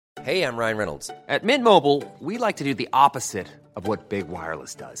Hey, I'm Ryan Reynolds. At Mint Mobile, we like to do the opposite of what Big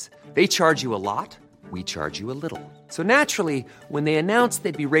Wireless does. They charge you a lot, we charge you a little. So naturally, when they announced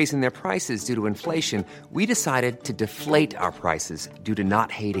they'd be raising their prices due to inflation, we decided to deflate our prices due to not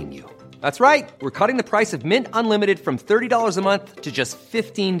hating you. That's right. We're cutting the price of Mint Unlimited from $30 a month to just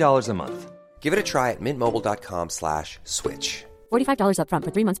 $15 a month. Give it a try at mintmobile.com/switch. $45 up front for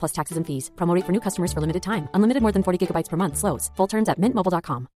 3 months plus taxes and fees. Promo rate for new customers for limited time. Unlimited more than 40 gigabytes per month. Slows full terms at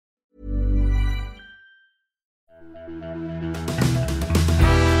mintmobile.com.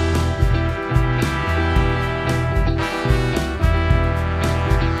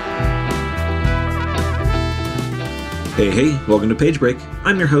 Hey, welcome to Page Break.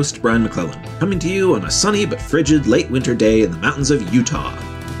 I'm your host, Brian McClellan, coming to you on a sunny but frigid late winter day in the mountains of Utah.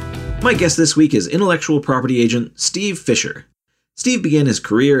 My guest this week is intellectual property agent Steve Fisher. Steve began his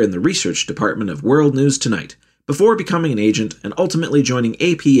career in the research department of World News Tonight, before becoming an agent and ultimately joining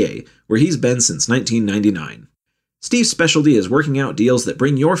APA, where he's been since 1999. Steve's specialty is working out deals that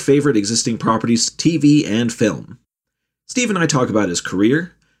bring your favorite existing properties to TV and film. Steve and I talk about his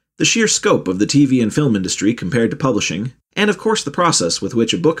career, the sheer scope of the TV and film industry compared to publishing, and of course the process with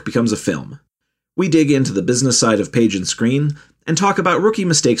which a book becomes a film. We dig into the business side of page and screen, and talk about rookie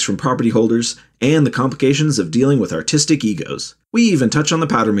mistakes from property holders, and the complications of dealing with artistic egos. We even touch on the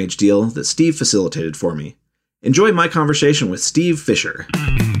Powder Mage deal that Steve facilitated for me. Enjoy my conversation with Steve Fisher.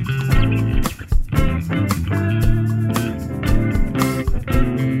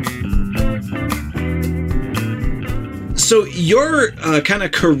 So your kind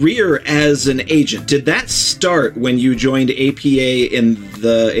of career as an agent, did that start when you joined APA in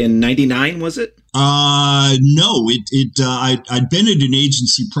 99, was it? No, I'd been at an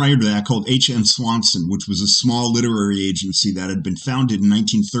agency prior to that called H.M. Swanson, which was a small literary agency that had been founded in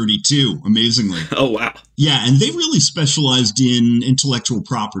 1932, amazingly. Oh, wow. Yeah, and they really specialized in intellectual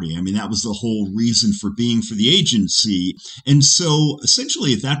property. I mean, that was the whole reason for being for the agency. And so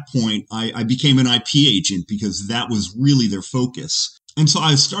essentially at that point, I became an IP agent because that was really their focus. And so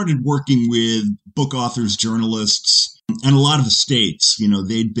I started working with book authors, journalists, and a lot of estates. You know,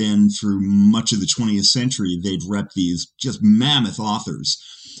 they'd been through much of the 20th century. They'd rep these just mammoth authors,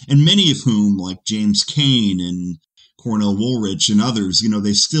 and many of whom, like James Cain and Cornell Woolrich and others, you know,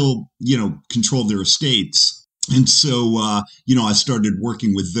 they still, you know, controlled their estates. And so, I started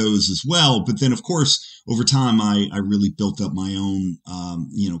working with those as well. But then, of course, over time, I really built up my own,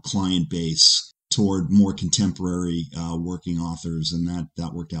 client base toward more contemporary working authors, and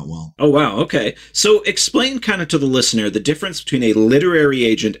that worked out well. Oh, wow. Okay. So explain kind of to the listener the difference between a literary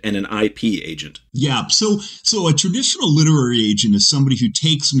agent and an IP agent. Yeah. So a traditional literary agent is somebody who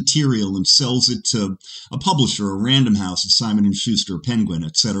takes material and sells it to a publisher, a Random House, a Simon & Schuster, a Penguin,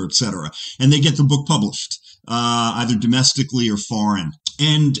 et cetera, and they get the book published, either domestically or foreign.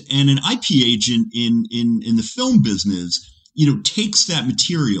 And an IP agent in the film business, you know, takes that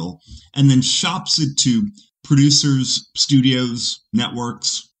material and then shops it to producers, studios,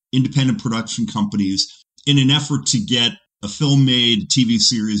 networks, independent production companies in an effort to get a film made, a TV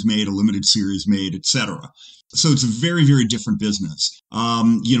series made, a limited series made, etc. So it's a very, very different business.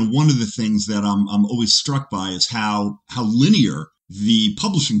 One of the things that I'm always struck by is how linear the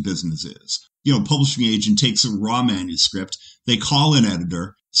publishing business is. You know, a publishing agent takes a raw manuscript, they call an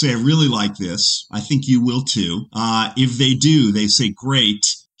editor, say, I really like this. I think you will too. If they do, they say, great,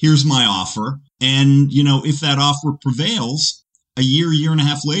 here's my offer. And, you know, if that offer prevails, a year and a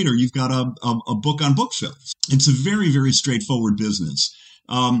half later, you've got a book on bookshelves. It's a very, very straightforward business.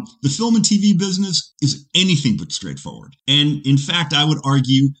 The film and TV business is anything but straightforward. And in fact, I would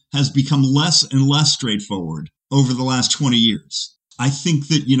argue has become less and less straightforward over the last 20 years. I think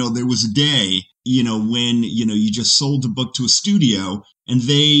that, you know, there was a day, you know, when, you know, you just sold a book to a studio and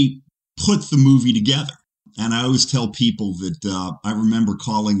they put the movie together. And I always tell people that I remember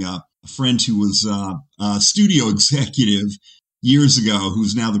calling a friend who was a studio executive years ago,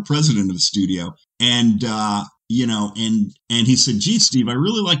 who's now the president of the studio. And, and he said, gee, Steve, I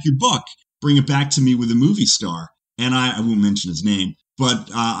really like your book. Bring it back to me with a movie star. And I won't mention his name.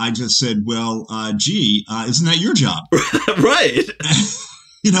 But I just said, well, isn't that your job? Right.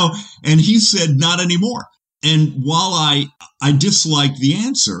 And he said, not anymore. And while I disliked the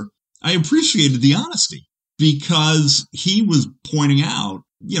answer, I appreciated the honesty, because he was pointing out,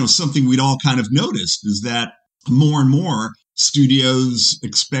 you know, something we'd all kind of noticed is that more and more studios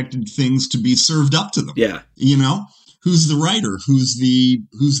expected things to be served up to them. Yeah. You know, who's the writer? Who's the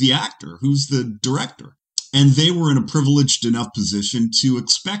actor? Who's the director? And they were in a privileged enough position to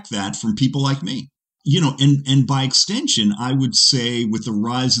expect that from people like me. You know, and by extension, I would say with the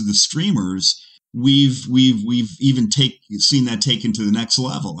rise of the streamers, we've even seen that taken to the next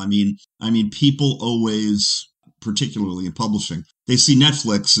level. I mean, people always, particularly in publishing, they see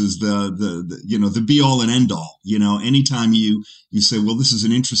Netflix as the be all and end all. Anytime you say, well, this is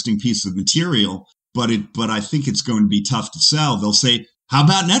an interesting piece of material, but I think it's going to be tough to sell, they'll say, how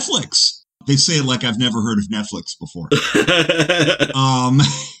about Netflix? They say it like I've never heard of Netflix before. But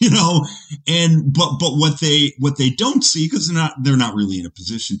what they don't see, because they're not really in a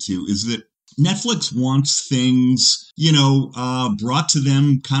position to, is that Netflix wants things, brought to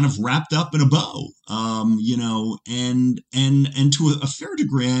them kind of wrapped up in a bow, and to a fair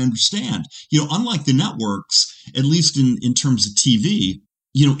degree, I understand, unlike the networks, at least in terms of TV,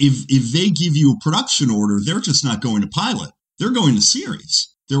 if they give you a production order, they're just not going to pilot. They're going to series.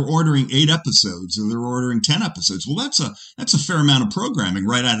 They're ordering 8 episodes or they're ordering 10 episodes. Well, that's a fair amount of programming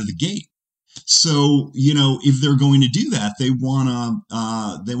right out of the gate. So, if they're going to do that, they want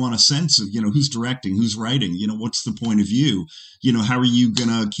a sense of, who's directing, who's writing, what's the point of view, how are you going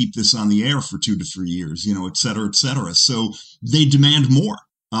to keep this on the air for 2 to 3 years, et cetera, et cetera. So they demand more.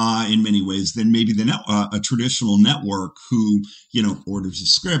 In many ways than maybe a traditional network who, orders a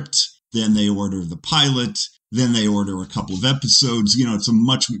script, then they order the pilot, then they order a couple of episodes. It's a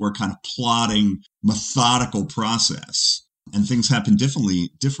much more kind of plotting, methodical process. And things happen differently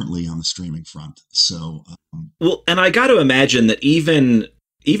on the streaming front. So, well, and I got to imagine that even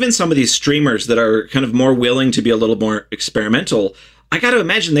some of these streamers that are kind of more willing to be a little more experimental, I got to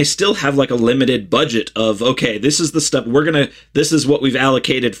imagine they still have like a limited budget of, okay, this is the stuff this is what we've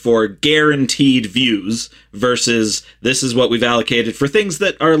allocated for guaranteed views versus this is what we've allocated for things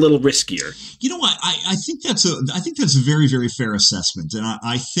that are a little riskier. You know what? I think that's a very, very fair assessment. And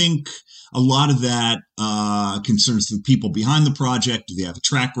I think a lot of that concerns the people behind the project. Do they have a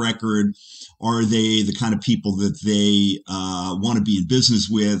track record? Are they the kind of people that they want to be in business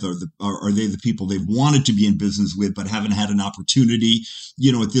with? Or are they the people they've wanted to be in business with but haven't had an opportunity,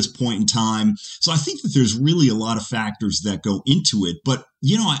 at this point in time? So I think that there's really a lot of factors that go into it. But,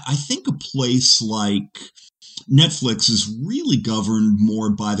 I think a place like Netflix is really governed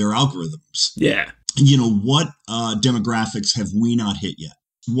more by their algorithms. Yeah. What demographics have we not hit yet?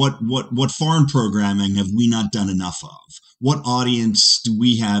 What foreign programming have we not done enough of? What audience do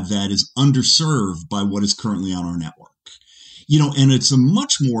we have that is underserved by what is currently on our network? And it's a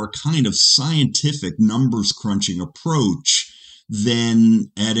much more kind of scientific numbers crunching approach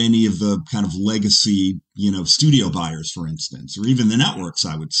than at any of the kind of legacy, studio buyers, for instance, or even the networks,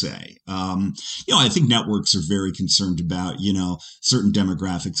 I would say. I think networks are very concerned about, certain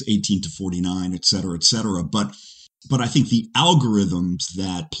demographics, 18 to 49, et cetera, et cetera. But I think the algorithms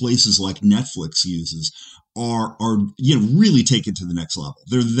that places like Netflix uses are really taken to the next level.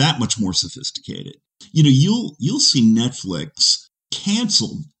 They're that much more sophisticated. You'll see Netflix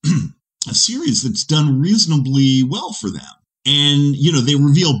cancel a series that's done reasonably well for them. And, they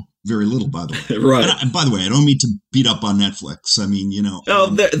reveal very little, by the way. Right. And I don't mean to beat up on Netflix. I mean,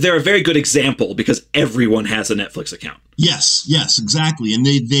 they're a very good example because everyone has a Netflix account. Yes, exactly. And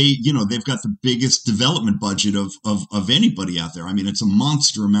they've got the biggest development budget of anybody out there. I mean, it's a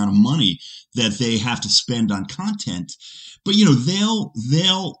monster amount of money that they have to spend on content. But, they'll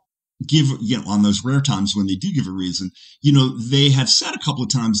give, on those rare times when they do give a reason, they have said a couple of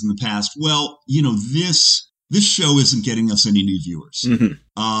times in the past, well, this show isn't getting us any new viewers. Mm-hmm.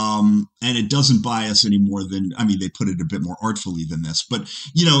 And it doesn't buy us any more than, they put it a bit more artfully than this, but,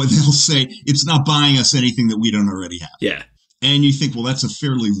 they'll say it's not buying us anything that we don't already have. Yeah. And you think, well, that's a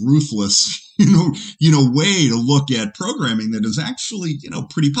fairly ruthless, way to look at programming that is actually,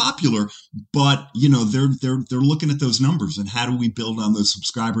 pretty popular. But, they're looking at those numbers and how do we build on those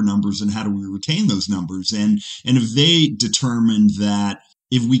subscriber numbers and how do we retain those numbers? And if they determine that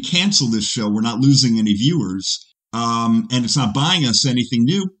if we cancel this show, we're not losing any viewers, and it's not buying us anything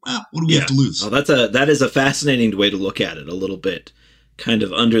new, well, what do we have to lose? Oh, that is a fascinating way to look at it, a little bit kind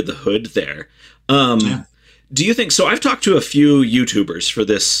of under the hood there. Do you think, so I've talked to a few YouTubers for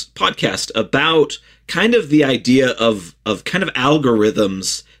this podcast about kind of the idea of kind of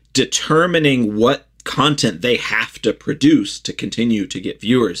algorithms determining what content they have to produce to continue to get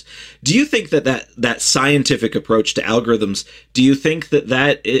viewers. Do you think that scientific approach to algorithms, do you think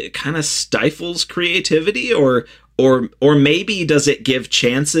that it kind of stifles creativity or maybe does it give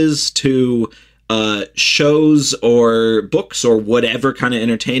chances to shows or books or whatever kind of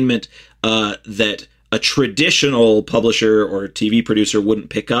entertainment that a traditional publisher or TV producer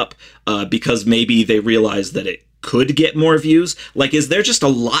wouldn't pick up because maybe they realize that it could get more views? Like, is there just a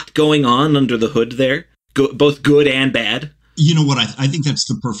lot going on under the hood there, both good and bad? You know what? I think that's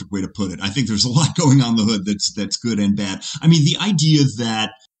the perfect way to put it. I think there's a lot going on the hood that's good and bad. I mean, the idea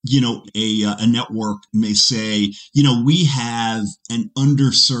that a network may say, we have an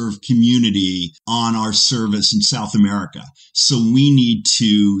underserved community on our service in South America, so we need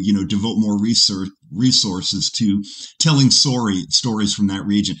to, devote more resources to telling stories from that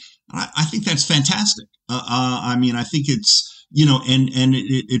region. I think that's fantastic. I think it's, and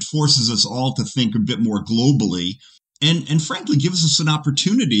it forces us all to think a bit more globally, and frankly gives us an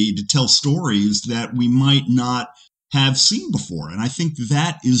opportunity to tell stories that we might not have seen before. And I think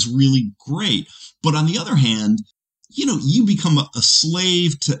that is really great. But on the other hand, you become a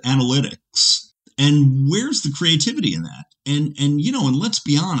slave to analytics. And where's the creativity in that? And let's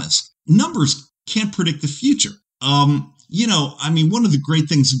be honest, numbers can't predict the future. One of the great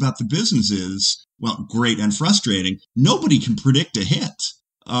things about the business is, well, great and frustrating, nobody can predict a hit.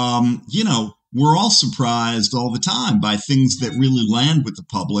 We're all surprised all the time by things that really land with the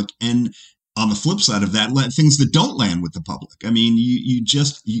public, and on the flip side of that, things that don't land with the public. I mean, you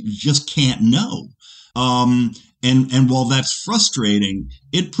just can't know. And while that's frustrating,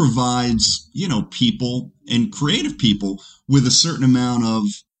 it provides, people and creative people with a certain amount of,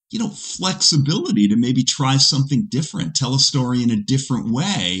 flexibility to maybe try something different, tell a story in a different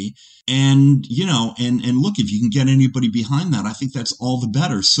way. And, and look, if you can get anybody behind that, I think that's all the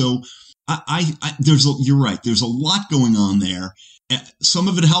better. So you're right. There's a lot going on there. Some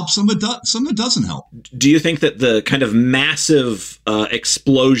of it helps, some of it doesn't help. Do you think that the kind of massive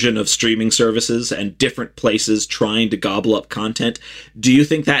explosion of streaming services and different places trying to gobble up content, do you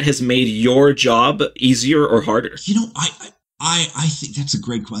think that has made your job easier or harder? I think that's a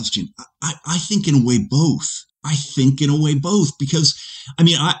great question. I think in a way both. Because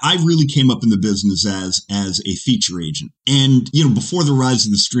I really came up in the business as a feature agent. And, before the rise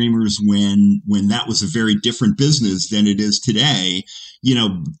of the streamers, when that was a very different business than it is today,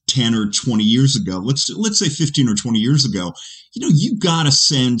 10 or 20 years ago, let's say 15 or 20 years ago, you got a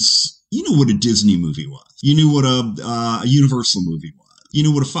sense, what a Disney movie was. You knew what a Universal movie was. You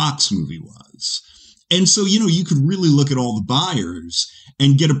knew what a Fox movie was. And so, you could really look at all the buyers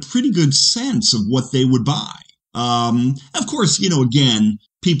and get a pretty good sense of what they would buy. Of course, again,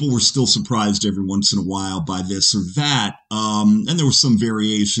 people were still surprised every once in a while by this or that. And there were some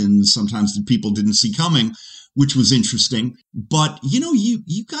variations sometimes that people didn't see coming, which was interesting. But,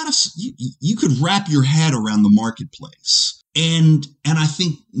 you could wrap your head around the marketplace. And I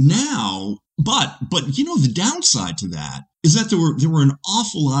think now, but the downside to that is that there were an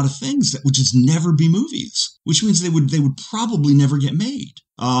awful lot of things that would just never be movies, which means they would probably never get made,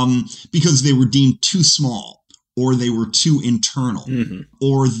 because they were deemed too small, or they were too internal,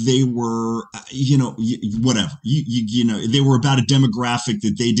 or they were, whatever, they were about a demographic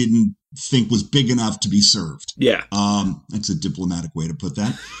that they didn't think was big enough to be served. Yeah. That's a diplomatic way to put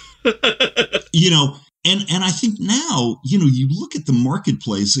that. And I think now, you look at the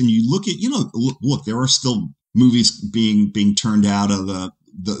marketplace and you look at, look, there are still movies being turned out of the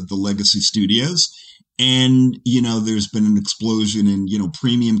legacy studios. And, there's been an explosion in,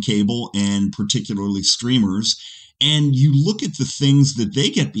 premium cable and particularly streamers. And you look at the things that they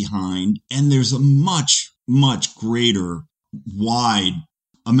get behind, and there's a much, much greater wide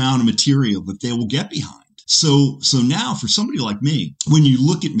amount of material that they will get behind. So now for somebody like me, when you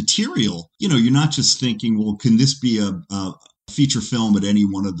look at material, you're not just thinking, well, can this be a feature film at any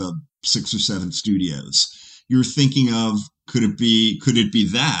one of the 6 or 7 studios? You're thinking of, could it be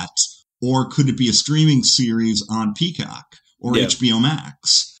that? Or could it be a streaming series on Peacock or HBO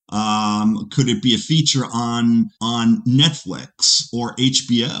Max? Could it be a feature on Netflix or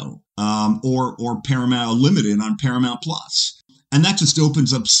HBO, or Paramount Limited on Paramount Plus? And that just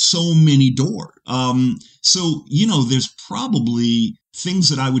opens up so many doors. So, there's probably things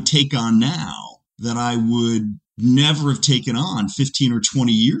that I would take on now that I would never have taken on 15 or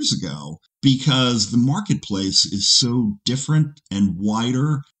 20 years ago, because the marketplace is so different and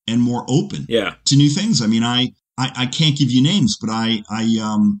wider and more open to new things. I mean, I can't give you names, but I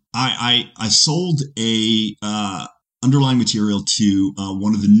sold a underlying material to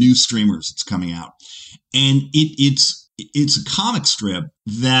one of the new streamers that's coming out, and it's a comic strip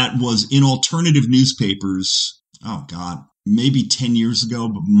that was in alternative newspapers. Oh God, maybe 10 years ago,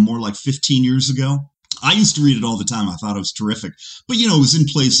 but more like 15 years ago. I used to read it all the time. I thought it was terrific. But, it was in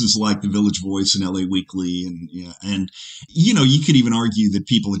places like the Village Voice and LA Weekly. And you could even argue that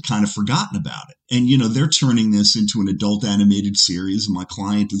people had kind of forgotten about it. And, they're turning this into an adult animated series. And my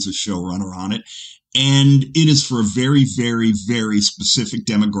client is a showrunner on it. And it is for a very, very, very specific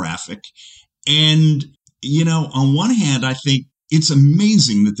demographic. And, on one hand, I think it's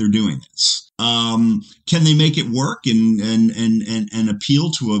amazing that they're doing this. Can they make it work and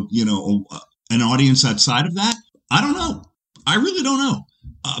appeal to an audience outside of that? I don't know. I really don't know.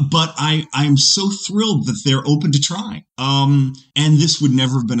 But I'm so thrilled that they're open to trying. And this would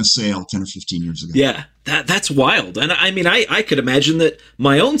never have been a sale 10 or 15 years ago. Yeah, that's wild. And I mean, I could imagine that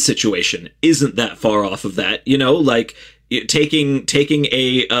my own situation isn't that far off of that, like taking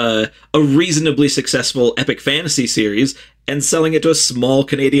a reasonably successful epic fantasy series and selling it to a small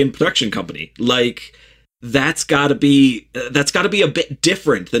Canadian production company. Like, that's got to be a bit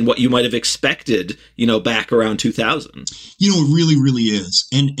different than what you might have expected, back around 2000. It really, really is.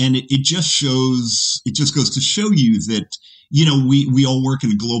 And it just goes to show you that, we all work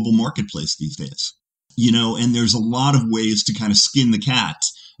in a global marketplace these days, and there's a lot of ways to kind of skin the cat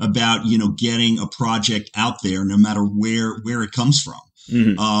about, getting a project out there, no matter where it comes from.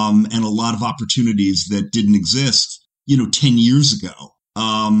 Mm-hmm. And a lot of opportunities that didn't exist, 10 years ago.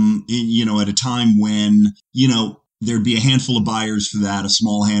 At a time when, there'd be a handful of buyers for that, a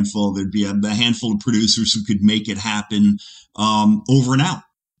small handful, there'd be a handful of producers who could make it happen, over and out.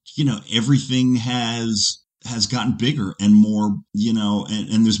 Everything has gotten bigger and more,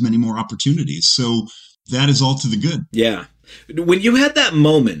 and there's many more opportunities. So that is all to the good. Yeah. When you had that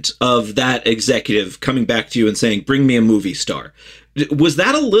moment of that executive coming back to you and saying, "Bring me a movie star," was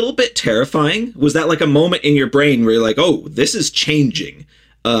that a little bit terrifying? Was that like a moment in your brain where you're like, "Oh, this is changing,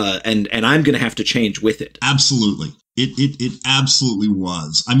 and I'm going to have to change with it"? Absolutely. It absolutely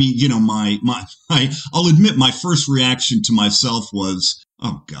was. I mean, I'll admit my first reaction to myself was,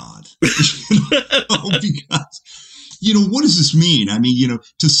 "Oh God," because, what does this mean? I mean,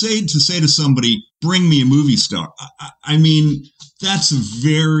 to say to somebody, "Bring me a movie star." I mean, it's a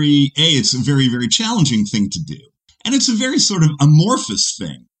very, very challenging thing to do. And it's a very sort of amorphous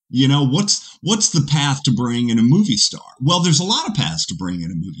thing. What's the path to bring in a movie star? Well, there's a lot of paths to bring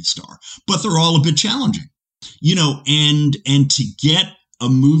in a movie star, but they're all a bit challenging. And to get a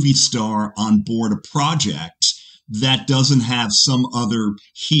movie star on board a project that doesn't have some other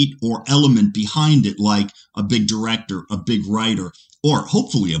heat or element behind it, like a big director, a big writer, or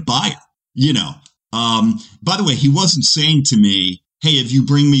hopefully a buyer, By the way, he wasn't saying to me, "Hey, if you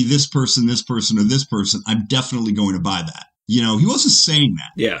bring me this person, or this person, I'm definitely going to buy that." He wasn't saying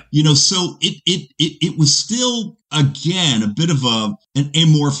that. Yeah. So it was still, again, a bit of an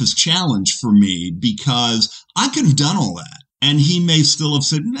amorphous challenge for me, because I could have done all that. And he may still have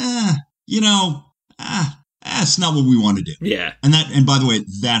said, that's not what we want to do. Yeah. And by the way,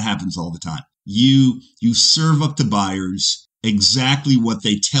 that happens all the time. You serve up to buyers exactly what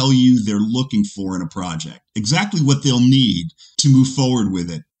they tell you they're looking for in a project, exactly what they'll need to move forward with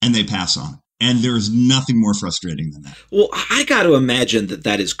it, and they pass on it. And there's nothing more frustrating than that. Well, I got to imagine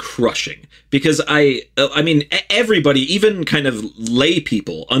that is crushing, because I mean, everybody, even kind of lay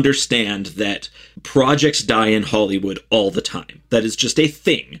people, understand that projects die in Hollywood all the time. That is just a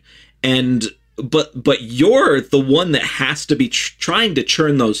thing. But you're the one that has to be trying to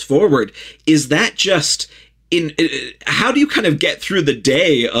churn those forward. Is that just how do you kind of get through the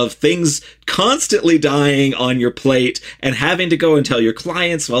day of things constantly dying on your plate and having to go and tell your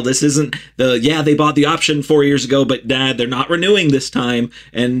clients, well, this isn't they bought the option 4 years ago, but they're not renewing this time.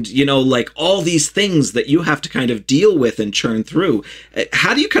 And, like all these things that you have to kind of deal with and churn through.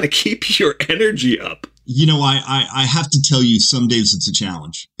 How do you kind of keep your energy up? I have to tell you, some days it's a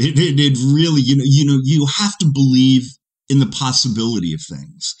challenge. It really, you have to believe in the possibility of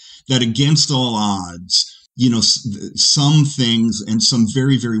things, that against all odds, some things and some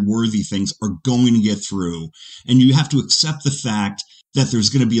very, very worthy things are going to get through. And you have to accept the fact that there's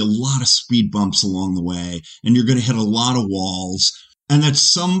going to be a lot of speed bumps along the way, and you're going to hit a lot of walls, and that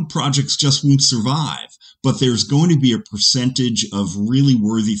some projects just won't survive. But there's going to be a percentage of really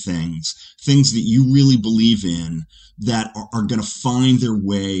worthy things that you really believe in, that are going to find their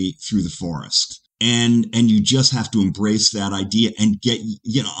way through the forest. And you just have to embrace that idea and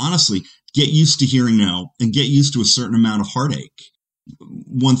honestly, get used to hearing no, and get used to a certain amount of heartache.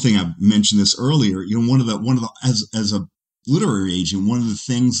 One thing, I mentioned this earlier, as a literary agent, one of the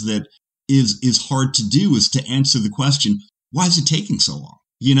things that is hard to do is to answer the question, why is it taking so long?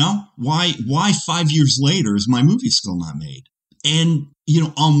 Why 5 years later is my movie still not made? And,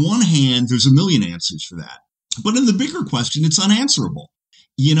 on one hand, there's a million answers for that. But in the bigger question, it's unanswerable.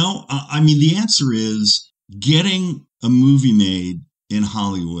 The answer is, getting a movie made in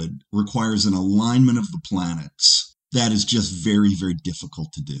Hollywood requires an alignment of the planets that is just very, very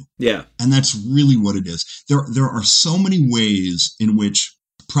difficult to do. Yeah. And that's really what it is. There are so many ways in which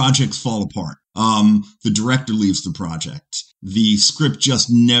projects fall apart. The director leaves the project. The script just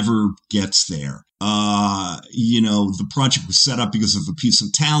never gets there. The project was set up because of a piece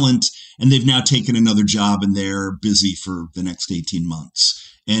of talent, and they've now taken another job and they're busy for the next 18 months.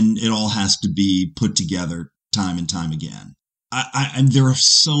 And it all has to be put together time and time again. And there are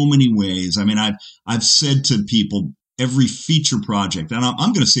so many ways. I mean, I've said to people, every feature project, and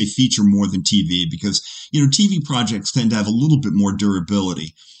I'm going to say feature more than TV because, TV projects tend to have a little bit more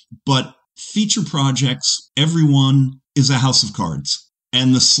durability, but feature projects, everyone is a house of cards,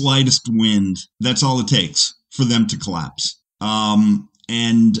 and the slightest wind, that's all it takes for them to collapse.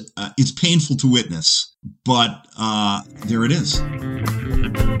 And it's painful to witness, but there it is.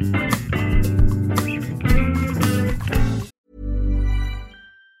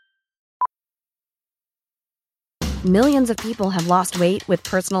 Millions of people have lost weight with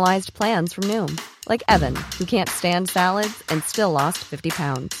personalized plans from Noom. Like Evan, who can't stand salads and still lost 50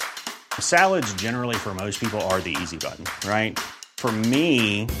 pounds. Salads generally for most people are the easy button, right? For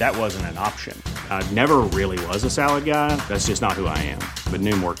me, that wasn't an option. I never really was a salad guy. That's just not who I am. But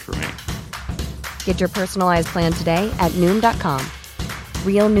Noom worked for me. Get your personalized plan today at Noom.com.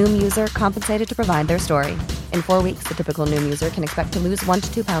 Real Noom user compensated to provide their story. In 4 weeks, the typical Noom user can expect to lose 1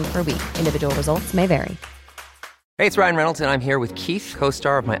 to 2 pounds per week. Individual results may vary. Hey, it's Ryan Reynolds, and I'm here with Keith,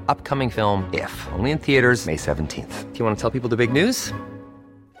 co-star of my upcoming film, If, only in theaters May 17th. Do you want to tell people the big news?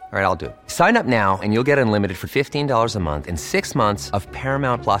 All right, I'll do it. Sign up now and you'll get unlimited for $15 a month and 6 months of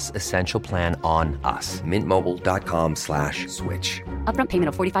Paramount Plus Essential Plan on us. MintMobile.com/switch. Upfront payment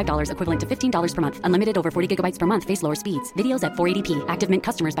of $45 equivalent to $15 per month. Unlimited over 40 gigabytes per month. Face lower speeds. Videos at 480p. Active Mint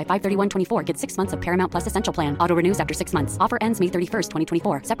customers by 531.24 get 6 months of Paramount Plus Essential Plan. Auto renews after 6 months. Offer ends May 31st,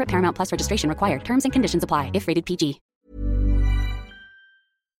 2024. Separate Paramount Plus registration required. Terms and conditions apply if rated PG.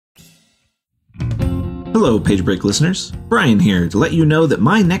 Hello, Page Break listeners. Brian here to let you know that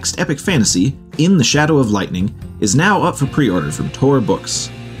my next epic fantasy, In the Shadow of Lightning, is now up for pre-order from Tor Books.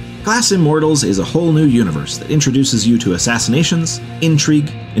 Glass Immortals is a whole new universe that introduces you to assassinations,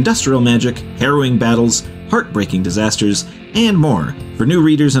 intrigue, industrial magic, harrowing battles, heartbreaking disasters, and more for new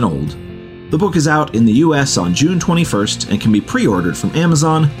readers and old. The book is out in the US on June 21st and can be pre-ordered from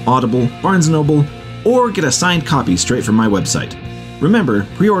Amazon, Audible, Barnes & Noble, or get a signed copy straight from my website. Remember,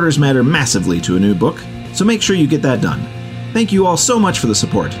 pre-orders matter massively to a new book, so make sure you get that done. Thank you all so much for the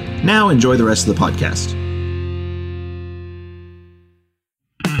support. Now enjoy the rest of the podcast.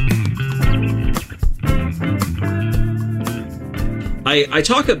 I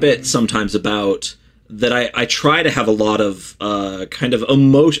talk a bit sometimes about that I try to have a lot of kind of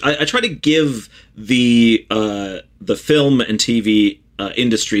emotion. I try to give the film and TV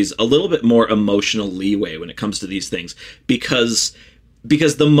industries a little bit more emotional leeway when it comes to these things, because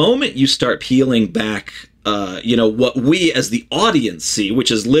the moment you start peeling back, what we as the audience see,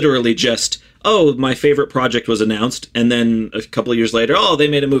 which is literally just, oh, my favorite project was announced, and then a couple of years later, oh, they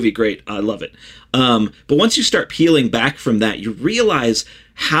made a movie, great, I love it. But once you start peeling back from that, you realize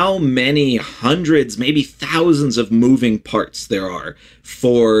how many hundreds, maybe thousands of moving parts there are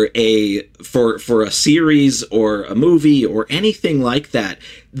for a series or a movie or anything like that.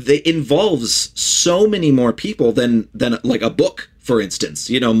 That involves so many more people than like a book, for instance.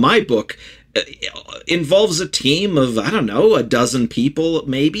 My book involves a team of, I don't know, a dozen people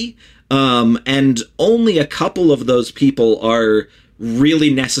maybe. And only a couple of those people are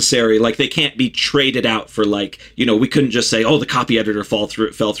really necessary. Like, they can't be traded out for, like, we couldn't just say, oh, the copy editor fell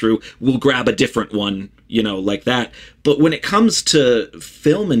through, we'll grab a different one, like that. But when it comes to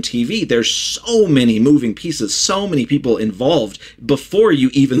film and TV, there's so many moving pieces, so many people involved before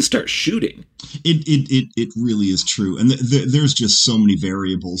you even start shooting. It really is true. And there's just so many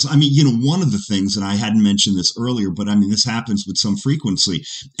variables. I mean, one of the things, and I hadn't mentioned this earlier, but I mean, this happens with some frequency,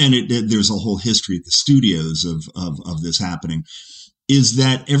 and there's a whole history at the studios of this happening, is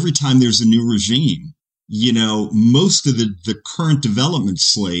that every time there's a new regime, most of the current development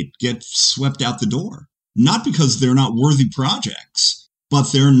slate get swept out the door. Not because they're not worthy projects,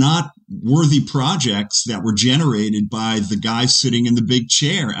 but they're not worthy projects that were generated by the guy sitting in the big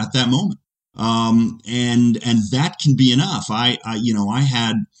chair at that moment. And that can be enough. I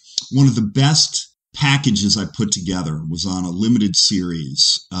had one of the best packages I put together was on a limited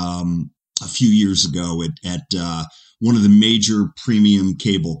series, a few years ago at one of the major premium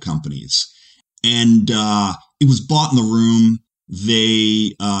cable companies. And, it was bought in the room.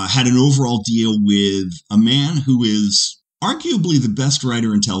 They, had an overall deal with a man who is arguably the best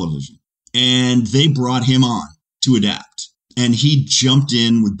writer in television. And they brought him on to adapt. And he jumped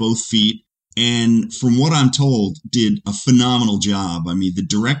in with both feet. And from what I'm told, did a phenomenal job. I mean, the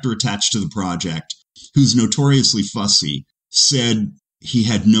director attached to the project, who's notoriously fussy, said he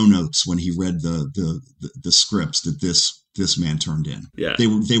had no notes when he read the scripts that this man turned in. Yeah. They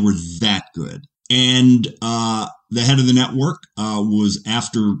were that good. And the head of the network was,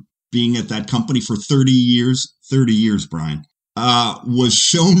 after being at that company for 30 years, Brian, was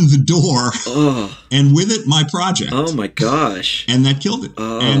shown the door, and with it, my project. Oh my gosh. And that killed it.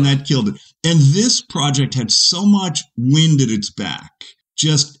 And that killed it. And this project had so much wind at its back,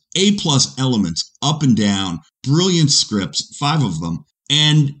 just A-plus elements up and down, brilliant scripts, 5 of them.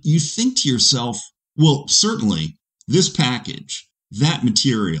 And you think to yourself, well, certainly this package, that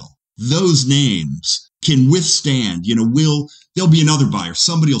material, those names can withstand, there'll be another buyer.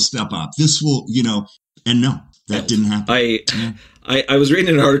 Somebody will step up. This will, and no, that didn't happen. I was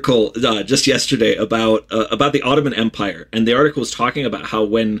reading an article just yesterday about the Ottoman Empire, and the article was talking about how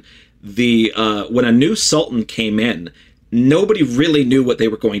when a new sultan came in, nobody really knew what they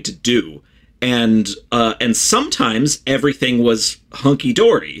were going to do, and sometimes everything was hunky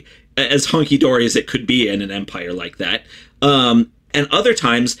dory, as hunky dory as it could be in an empire like that. And other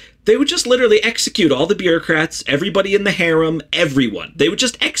times, they would just literally execute all the bureaucrats, everybody in the harem, everyone. They would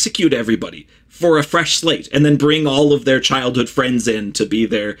just execute everybody for a fresh slate and then bring all of their childhood friends in to be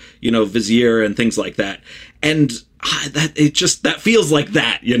their, vizier and things like that. And that feels like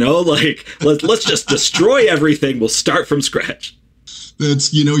that, like let's just destroy everything. We'll start from scratch.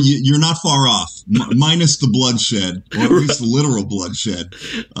 That's, you're not far off, minus the bloodshed, or at least the literal bloodshed.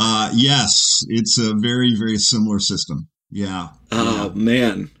 Yes, it's a very, very similar system. Yeah. Oh,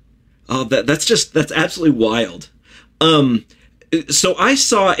 man. Oh, that's absolutely wild. So I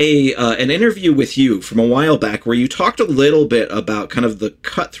saw an interview with you from a while back where you talked a little bit about kind of the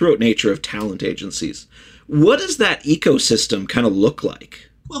cutthroat nature of talent agencies. What does that ecosystem kind of look like?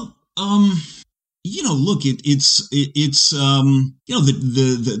 Well, look, it's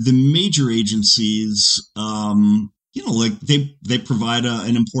the major agencies, like they provide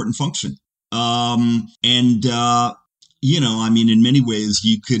an important function. In many ways,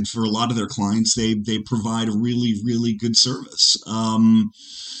 you could, for a lot of their clients, they provide a really, really good service.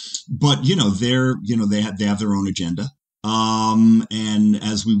 But they have their own agenda. And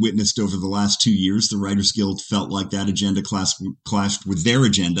as we witnessed over the last 2 years, the Writers Guild felt like that agenda clashed with their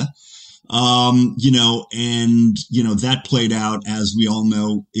agenda. That played out, as we all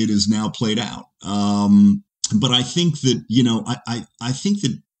know, it is now played out. But I think that, I think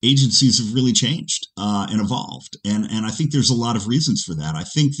that agencies have really changed and evolved. And I think there's a lot of reasons for that. I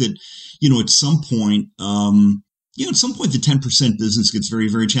think that, at some point, the 10% business gets very,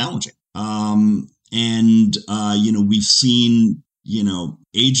 very challenging. We've seen,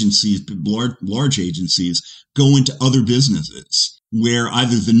 agencies, large agencies go into other businesses where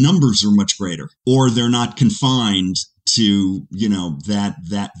either the numbers are much greater or they're not confined to,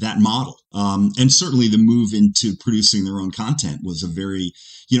 that model. And certainly the move into producing their own content was a very,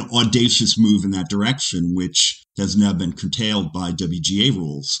 audacious move in that direction, which has now been curtailed by WGA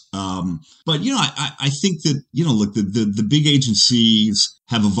rules. But I think that, look, the big agencies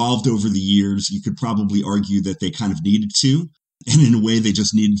have evolved over the years. You could probably argue that they kind of needed to, and in a way they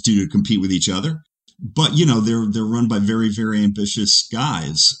just needed to compete with each other. But, they're run by very, very ambitious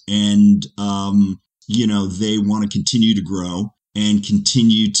guys, and, they want to continue to grow and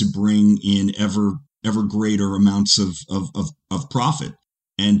continue to bring in ever greater amounts of profit.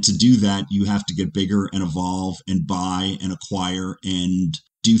 And to do that, you have to get bigger and evolve and buy and acquire and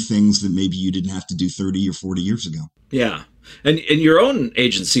do things that maybe you didn't have to do 30 or 40 years ago. Yeah. And your own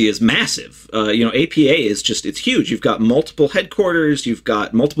agency is massive. APA is it's huge. You've got multiple headquarters. You've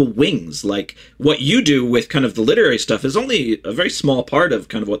got multiple wings. Like what you do with kind of the literary stuff is only a very small part of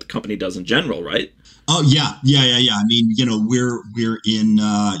kind of what the company does in general, right? Oh, yeah. I mean, we're in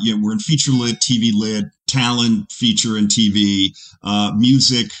feature lit, TV lit, talent, feature and TV,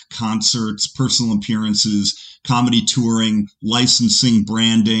 music, concerts, personal appearances, comedy touring, licensing,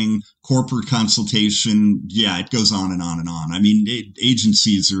 branding, corporate consultation. Yeah, it goes on and on and on. I mean,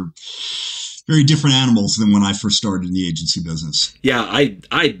 agencies are very different animals than when I first started in the agency business. Yeah, I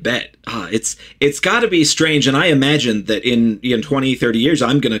bet. It's got to be strange. And I imagine that in 20, 30 years,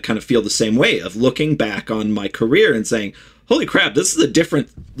 I'm going to kind of feel the same way of looking back on my career and saying, holy crap, this is a different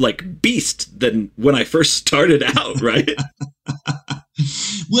beast than when I first started out, right?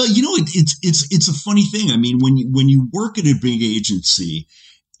 Well, it's a funny thing. I mean, when you work at a big agency,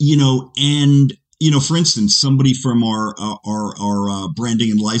 and for instance, somebody from our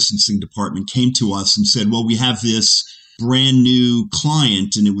branding and licensing department came to us and said, well, we have this brand new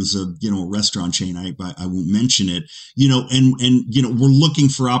client, and it was a restaurant chain. I won't mention it, and we're looking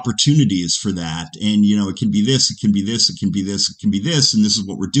for opportunities for that. And, it can be this, it can be this, it can be this, it can be this. And this is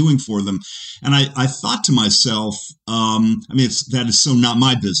what we're doing for them. And I thought to myself, that is so not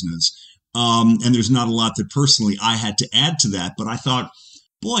my business. And there's not a lot that personally I had to add to that. But I thought,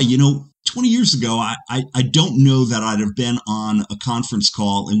 boy, 20 years ago, I don't know that I'd have been on a conference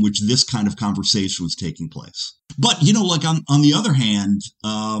call in which this kind of conversation was taking place. But, you know, like on the other hand,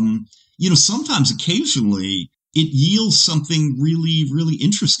 you know, sometimes occasionally it yields something really, really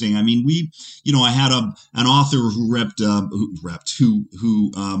interesting. I mean, I had an author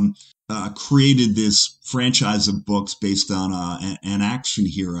who created this franchise of books based on an action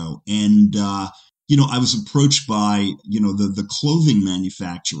hero. And, you know, I was approached by, you know, the clothing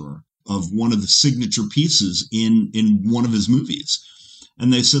manufacturer of one of the signature pieces in one of his movies.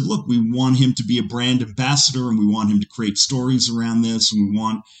 And they said, look, we want him to be a brand ambassador and we want him to create stories around this.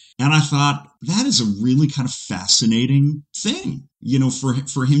 And I thought that is a really kind of fascinating thing, you know, for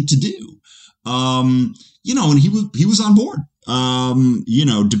him to do. You know, and he was on board, you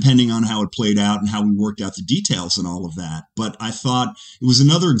know, depending on how it played out and how we worked out the details and all of that. But I thought it was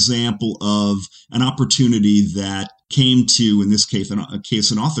another example of an opportunity that came to, in this case, an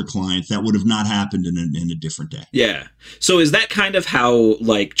author client that would have not happened in a different day. Yeah. So is that kind of how,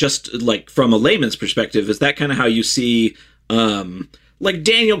 like, just like from a layman's perspective, is that kind of how you see, like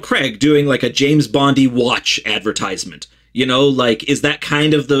Daniel Craig doing like a James Bondy watch advertisement? You know, like, is that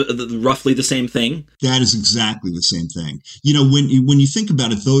kind of the roughly the same thing? That is exactly the same thing. You know, when you think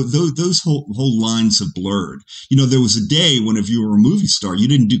about it, those whole lines have blurred. You know, there was a day when if you were a movie star, you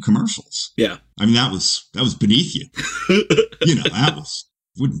didn't do commercials. Yeah. I mean, that was beneath you. You know,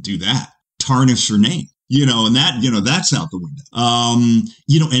 wouldn't do that. Tarnish your name. You know, and that, you know, that's out the window.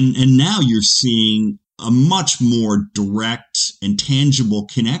 You know, and now you're seeing a much more direct and tangible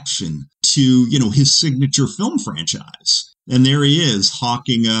connection to, you know, his signature film franchise. And there he is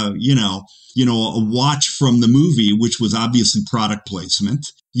hawking a watch from the movie, which was obviously product placement,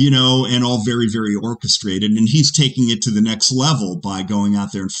 you know, and all very, very orchestrated. And he's taking it to the next level by going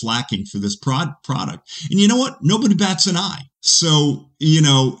out there and flacking for this product. And you know what? Nobody bats an eye. So, you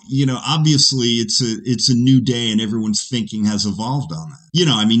know, obviously it's a new day and everyone's thinking has evolved on that. You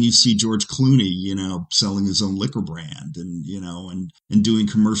know, I mean, you see George Clooney, you know, selling his own liquor brand and, you know, and doing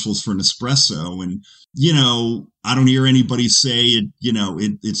commercials for Nespresso. And, you know, I don't hear anybody say it, you know,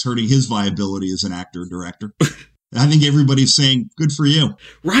 it's hurting his viability as an actor or director. I think everybody's saying, good for you.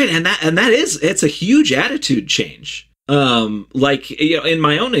 Right. And it's a huge attitude change. Like, you know, in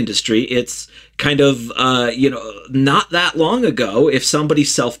my own industry, it's kind of, you know, not that long ago, if somebody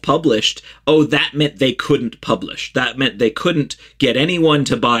self-published, that meant they couldn't publish. That meant they couldn't get anyone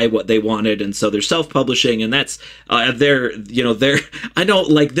to buy what they wanted. And so they're self-publishing, and that's, I know,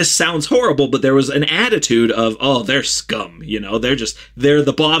 like, this sounds horrible, but there was an attitude of, they're scum, you know, they're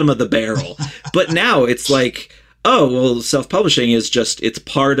the bottom of the barrel. But now it's like, self-publishing is it's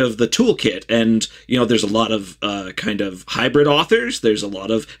part of the toolkit. And, you know, there's a lot of kind of hybrid authors. There's a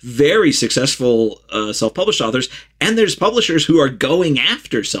lot of very successful self-published authors. And there's publishers who are going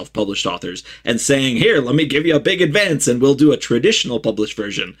after self-published authors and saying, here, let me give you a big advance and we'll do a traditional published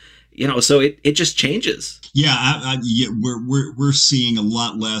version. You know, so it just changes. Yeah, we're seeing a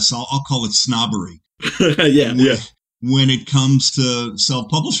lot less. I'll call it snobbery. Yeah. When it comes to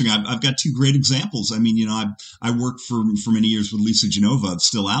self-publishing, I've got two great examples. I mean, you know, I worked for many years with Lisa Genova of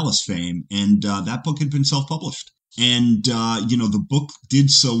Still Alice fame, and that book had been self-published. And, you know, the book did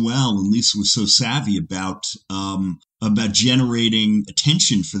so well, and Lisa was so savvy about generating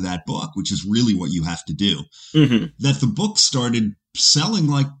attention for that book, which is really what you have to do, that the book started selling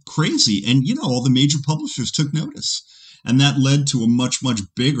like crazy. And, you know, all the major publishers took notice. And that led to a much, much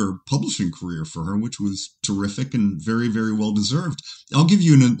bigger publishing career for her, which was terrific and very, very well deserved. I'll give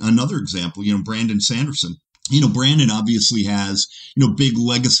you another example. You know, Brandon Sanderson. You know, Brandon obviously has, you know, big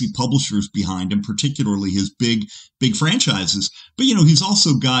legacy publishers behind him, particularly his big franchises. But, you know, he's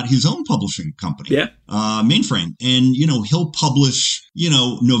also got his own publishing company, Mainframe. And, you know, he'll publish, you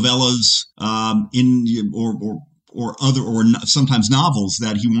know, novellas or sometimes novels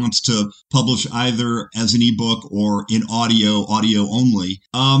that he wants to publish either as an ebook or in audio only,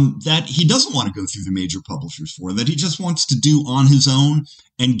 that he doesn't want to go through the major publishers for, that he just wants to do on his own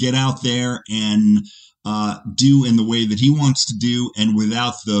and get out there and do in the way that he wants to do, and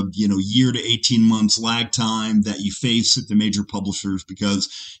without the, you know, year to 18 months lag time that you face at the major publishers,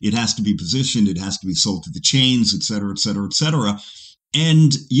 because it has to be positioned, it has to be sold to the chains, et cetera, et cetera, et cetera.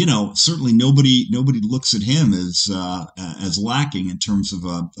 And, you know, certainly nobody looks at him as lacking in terms of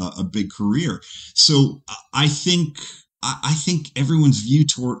a big career. So I think everyone's view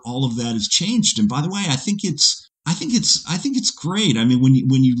toward all of that has changed. And by the way, I think it's great. I mean,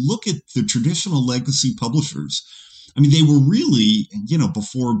 when you look at the traditional legacy publishers, I mean, they were really, you know,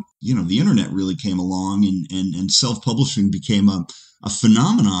 before, you know, the internet really came along and self-publishing became a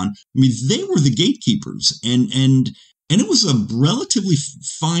phenomenon. I mean, they were the gatekeepers, and it was a relatively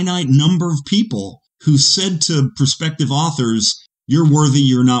finite number of people who said to prospective authors, you're worthy,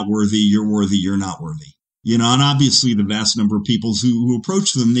 you're not worthy, you're worthy, you're not worthy. and obviously the vast number of people who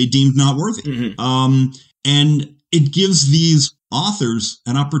approach them, they deemed not worthy. Mm-hmm. And it gives these authors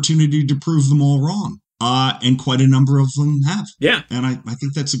an opportunity to prove them all wrong. And quite a number of them have. Yeah. And I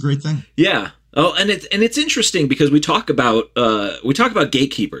think that's a great thing. Yeah. Oh, and it's interesting because we talk about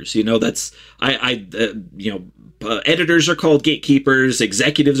gatekeepers. Editors are called gatekeepers,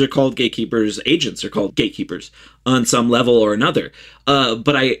 executives are called gatekeepers, agents are called gatekeepers on some level or another.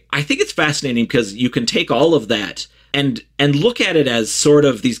 But I think it's fascinating because you can take all of that and look at it as sort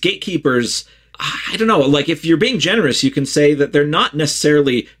of these gatekeepers. I don't know, like if you're being generous, you can say that they're not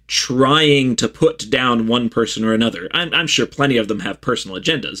necessarily trying to put down one person or another. I'm sure plenty of them have personal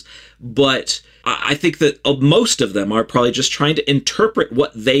agendas, but I think that most of them are probably just trying to interpret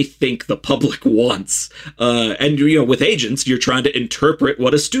what they think the public wants. And, with agents, you're trying to interpret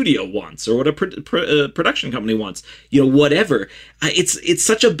what a studio wants or what a production company wants, whatever. It's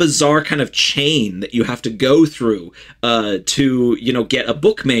such a bizarre kind of chain that you have to go through to, get a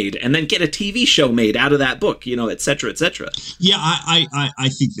book made and then get a TV show made out of that book, et cetera, et cetera. Yeah, I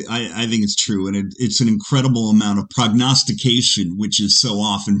think it's true. And it's an incredible amount of prognostication, which is so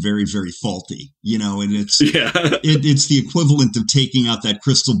often very, very faulty. And it's the equivalent of taking out that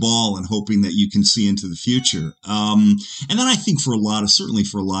crystal ball and hoping that you can see into the future. And then I think certainly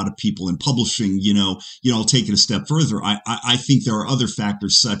for a lot of people in publishing, I'll take it a step further. I think there are other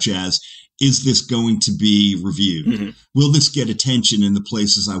factors such as, is this going to be reviewed? Mm-hmm. Will this get attention in the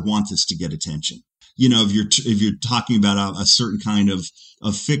places I want this to get attention? If you're talking about a certain kind of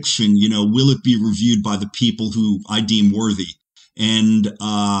fiction, will it be reviewed by the people who I deem worthy? And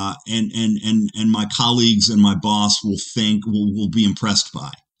my colleagues and my boss will be impressed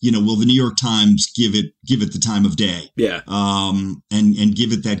by. Will the New York Times give it the time of day? Yeah. And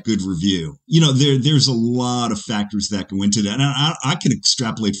give it that good review. There's a lot of factors that go into that. And I can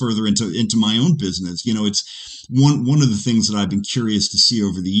extrapolate further into my own business. It's one of the things that I've been curious to see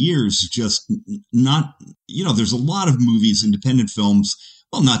over the years, just not, there's a lot of movies, independent films,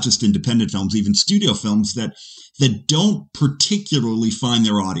 well, not just independent films, even studio films that don't particularly find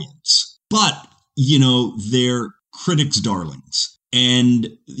their audience, but, they're critics' darlings. And,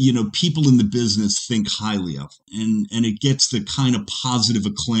 people in the business think highly of them. And it gets the kind of positive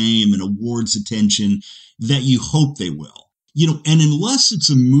acclaim and awards attention that you hope they will. And unless it's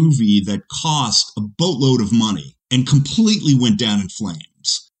a movie that cost a boatload of money and completely went down in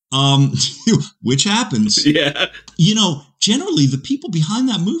flames, which happens, yeah. Generally the people behind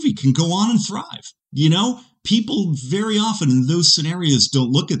that movie can go on and thrive. People very often in those scenarios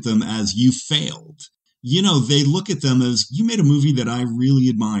don't look at them as you failed. They look at them as, you made a movie that I really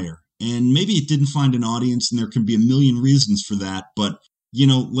admire, and maybe it didn't find an audience, and there can be a million reasons for that, but,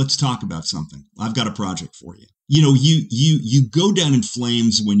 let's talk about something. I've got a project for you. You go down in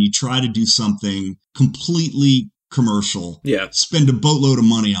flames when you try to do something completely commercial, spend a boatload of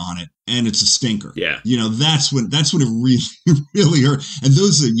money on it, and it's a stinker. Yeah. That's when it really, really hurt. And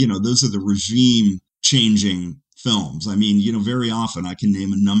those are the regime changing films. I mean, very often I can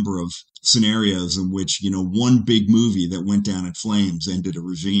name a number of scenarios in which, one big movie that went down in flames ended a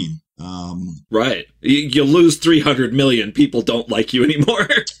regime. Right. You lose 300 million. People don't like you anymore.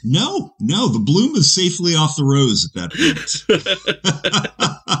 No, the bloom is safely off the rose at that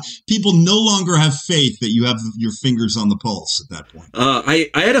point. People no longer have faith that you have your fingers on the pulse at that point.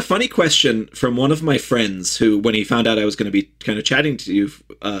 I had a funny question from one of my friends who, when he found out I was going to be kind of chatting to you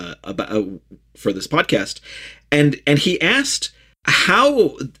about for this podcast, and he asked,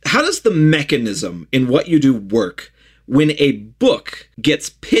 how does the mechanism in what you do work when a book gets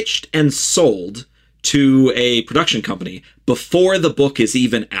pitched and sold to a production company before the book is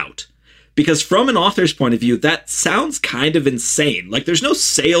even out? Because from an author's point of view, that sounds kind of insane. Like, there's no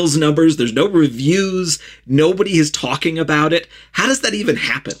sales numbers, there's no reviews, nobody is talking about it. How does that even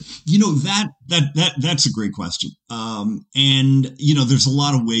happen? That's a great question. And there's a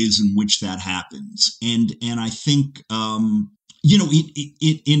lot of ways in which that happens. And I think, in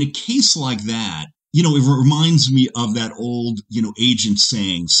a case like that, it reminds me of that old, agent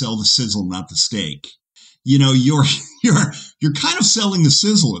saying, sell the sizzle, not the steak. You're kind of selling the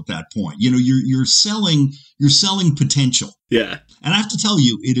sizzle at that point. You're selling potential. Yeah. And I have to tell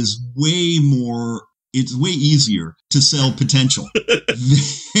you, it's way easier to sell potential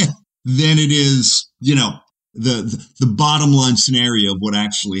than it is, the bottom line scenario of what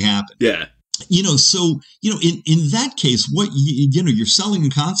actually happened. Yeah. So, in that case, what, you're selling a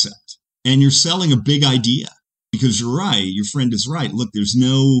concept and you're selling a big idea, because you're right. Your friend is right. Look, there's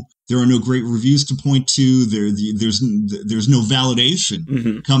no There are no great reviews to point to. There's no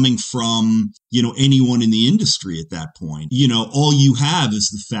validation coming from, anyone in the industry at that point. All you have is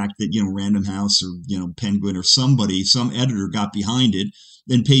the fact that, Random House or, Penguin or somebody, some editor got behind it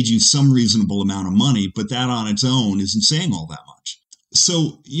and paid you some reasonable amount of money, but that on its own isn't saying all that much.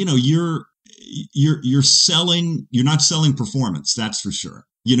 So, you're not selling performance, that's for sure.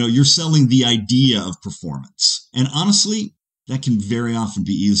 You're selling the idea of performance. And honestly, that can very often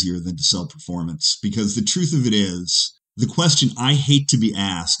be easier than to sell performance, because the truth of it is, the question I hate to be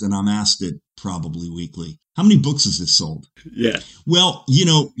asked, and I'm asked it probably weekly, how many books has this sold? Yeah. Well,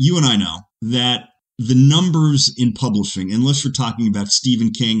 you and I know that the numbers in publishing, unless you're talking about Stephen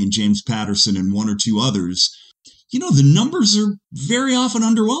King and James Patterson and one or two others, the numbers are very often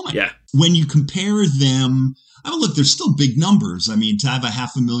underwhelming. Yeah. When you compare them, look, they're still big numbers. I mean, to have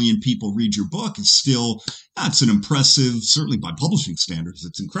 500,000 people read your book is still, that's an impressive, certainly by publishing standards,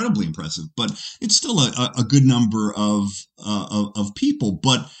 it's incredibly impressive, but it's still a good number of people.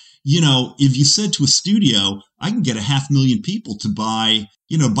 But, if you said to a studio, I can get 500,000 people to buy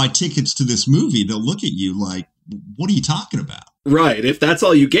tickets to this movie, they'll look at you like, what are you talking about? Right. If that's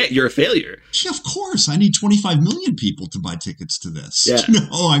all you get, you're a failure. Yeah, of course. I need 25 million people to buy tickets to this. Yeah.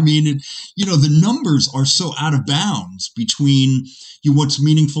 The numbers are so out of bounds between what's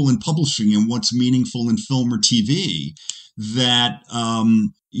meaningful in publishing and what's meaningful in film or TV that,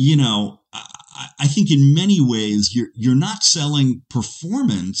 I think in many ways you're not selling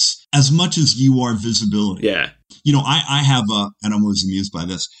performance as much as you are visibility. Yeah. I have and I'm always amused by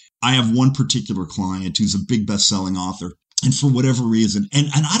this. I have one particular client who's a big best-selling author. And for whatever reason, and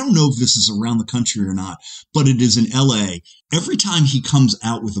I don't know if this is around the country or not, but it is in LA. Every time he comes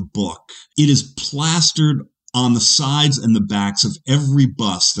out with a book, it is plastered on the sides and the backs of every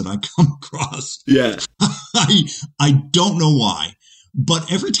bus that I come across. Yeah. I don't know why,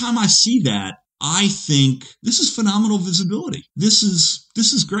 but every time I see that, I think this is phenomenal visibility. This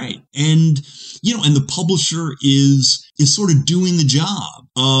is great. And, and the publisher is sort of doing the job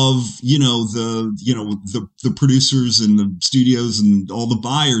of, the producers and the studios and all the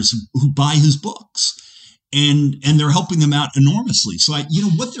buyers who buy his books, and they're helping them out enormously. So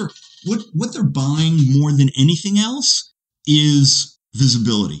what they're buying more than anything else is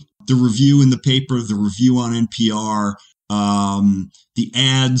visibility. The review in the paper, the review on NPR, the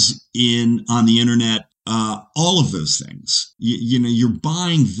ads on the internet, all of those things. You're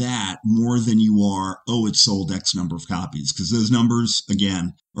buying that more than you are, it sold X number of copies, because those numbers,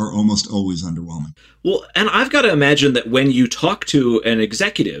 again, are almost always underwhelming. Well, and I've got to imagine that when you talk to an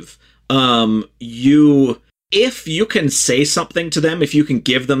executive, if you can say something to them, if you can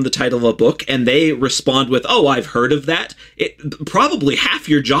give them the title of a book and they respond with, I've heard of that, probably half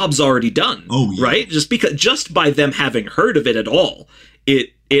your job's already done. Oh, yeah. Right? Just by them having heard of it at all,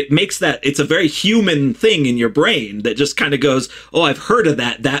 it makes that, it's a very human thing in your brain that just kind of goes, I've heard of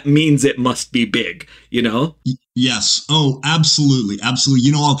that. That means it must be big, Yes. Oh, absolutely.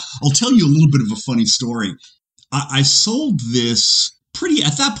 Absolutely. I'll tell you a little bit of a funny story. I sold this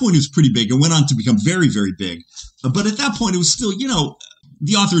at that point, it was pretty big. It went on to become very, very big. But at that point, it was still,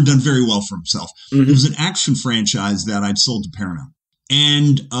 the author had done very well for himself. Mm-hmm. It was an action franchise that I'd sold to Paramount.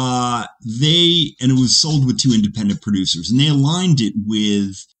 And it was sold with two independent producers. And they aligned it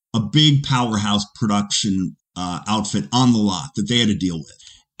with a big powerhouse production outfit on the lot that they had to deal with.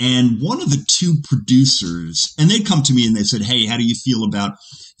 And one of the two producers, and they'd come to me and they said, hey, how do you feel about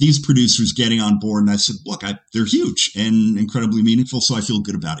these producers getting on board? And I said, look, they're huge and incredibly meaningful, so I feel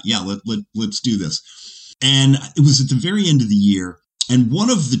good about it. Yeah, let's do this. And it was at the very end of the year, and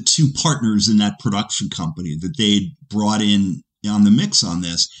one of the two partners in that production company that they'd brought in on the mix on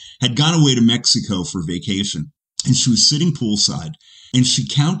this had gone away to Mexico for vacation. And she was sitting poolside, and she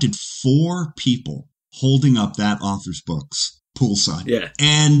counted 4 people holding up that author's books poolside. Yeah.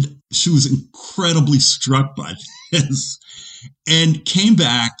 And she was incredibly struck by this and came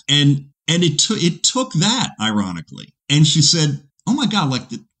back, and it took that, ironically. And she said, oh my God,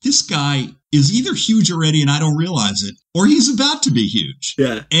 this guy is either huge already and I don't realize it, or he's about to be huge.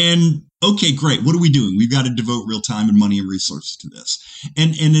 Yeah. And okay, great. What are we doing? We've got to devote real time and money and resources to this.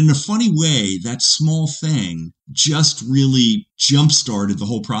 And in a funny way, that small thing just really jump-started the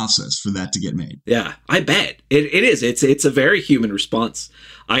whole process for that to get made. Yeah, I bet. It is. It's a very human response.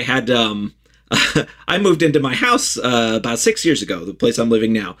 I had, I moved into my house about 6 years ago, the place I'm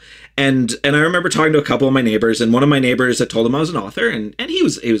living now. And I remember talking to a couple of my neighbors, and one of my neighbors had told him I was an author, and he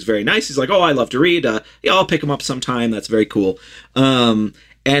was very nice. He's like, I love to read. Yeah, I'll pick him up sometime. That's very cool.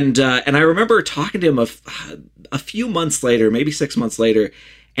 And I remember talking to him a few months later, maybe 6 months later,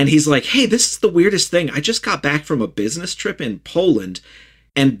 and he's like, hey, this is the weirdest thing. I just got back from a business trip in Poland,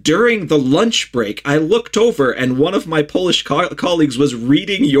 And during the lunch break, I looked over and one of my Polish colleagues was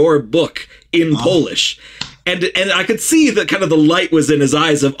reading your book in Polish. And I could see that kind of the light was in his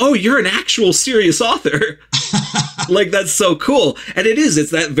eyes of, oh, you're an actual serious author. Like, that's so cool. And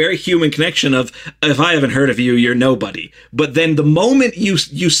it's that very human connection of, if I haven't heard of you, you're nobody. But then the moment you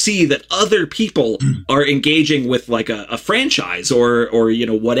see that other people are engaging with like a franchise or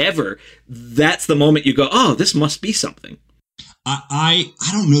whatever, that's the moment you go, oh, this must be something. I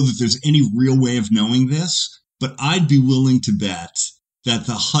don't know that there's any real way of knowing this, but I'd be willing to bet that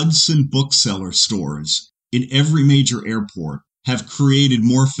the Hudson bookseller stores in every major airport have created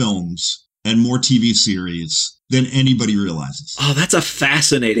more films and more TV series than anybody realizes. Oh, that's a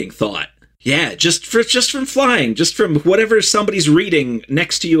fascinating thought. Yeah, just from flying, just from whatever somebody's reading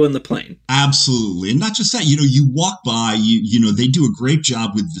next to you on the plane. Absolutely. And not just that, you walk by, they do a great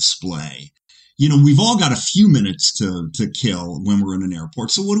job with display. We've all got a few minutes to kill when we're in an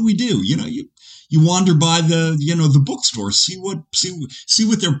airport. So what do? You wander by the bookstore, see what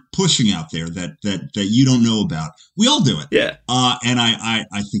they're pushing out there that you don't know about. We all do it. Yeah. And I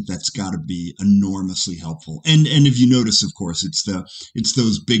think that's got to be enormously helpful. And if you notice, of course, it's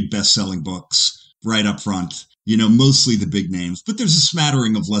those big best-selling books right up front. Mostly the big names, but there's a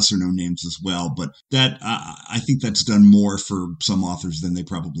smattering of lesser known names as well. But that I think that's done more for some authors than they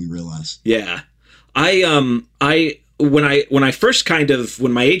probably realize. Yeah. When my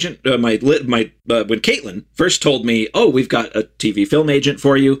agent, when Caitlin first told me, oh, we've got a TV film agent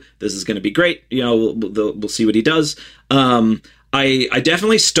for you, this is going to be great. We'll see what he does. I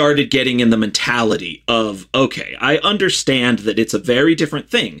definitely started getting in the mentality of, okay, I understand that it's a very different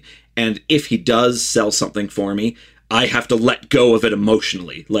thing. And if he does sell something for me, I have to let go of it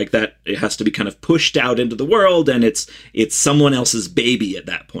emotionally. Like that, it has to be kind of pushed out into the world, and it's someone else's baby at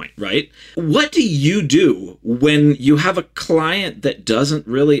that point, right? What do you do when you have a client that doesn't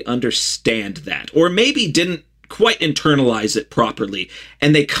really understand that, or maybe didn't quite internalize it properly,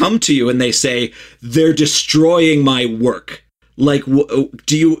 and they come to you and they say, they're destroying my work? Like,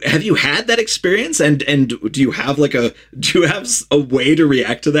 have you had that experience, and do you have a way to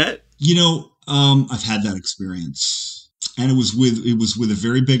react to that? I've had that experience, and it was with a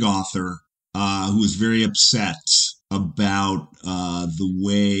very big author who was very upset about the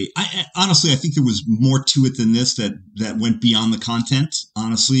way. Honestly, I think there was more to it than this that went beyond the content.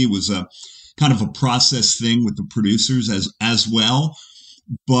 Honestly, it was a kind of a process thing with the producers as well,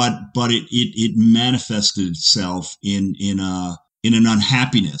 but it manifested itself in an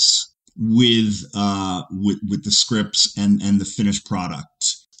unhappiness with the scripts and the finished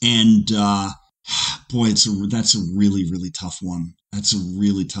product. And boy, that's a really, really tough one. That's a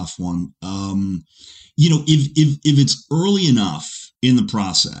really tough one. If it's early enough in the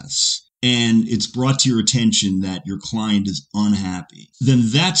process and it's brought to your attention that your client is unhappy,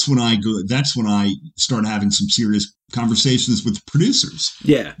 then that's when I start having some serious conversations with producers.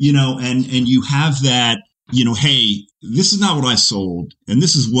 Yeah. And you have that, hey, this is not what I sold, and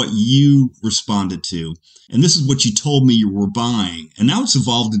this is what you responded to, and this is what you told me you were buying, and now it's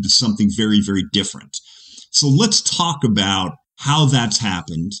evolved into something very, very different. So let's talk about how that's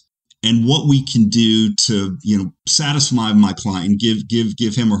happened and what we can do to, satisfy my client,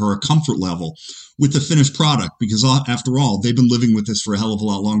 give him or her a comfort level with the finished product, because after all, they've been living with this for a hell of a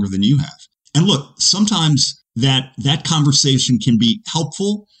lot longer than you have. And look, sometimes that conversation can be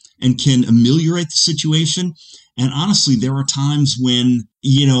helpful and can ameliorate the situation. And honestly, there are times when,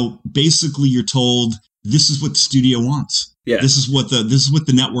 basically you're told, this is what the studio wants. Yeah. This is what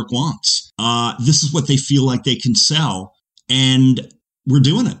the network wants. This is what they feel like they can sell. And we're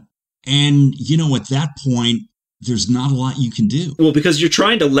doing it. And, at that point, there's not a lot you can do. Well, because you're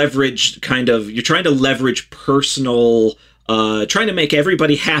trying to leverage personal, trying to make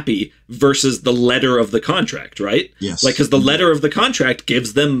everybody happy versus the letter of the contract, right? Yes. Like, because the letter of the contract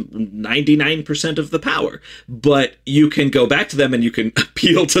gives them 99% of the power, but you can go back to them and you can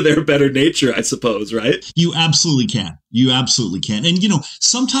appeal to their better nature, I suppose, right? You absolutely can. And,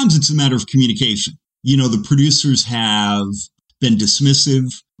 sometimes it's a matter of communication. The producers have been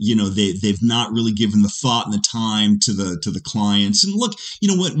dismissive. They've not really given the thought and the time to the clients. And look,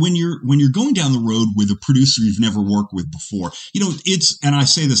 when you're going down the road with a producer you've never worked with before, and I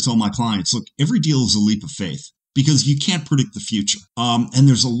say this to all my clients, look, every deal is a leap of faith, because you can't predict the future. And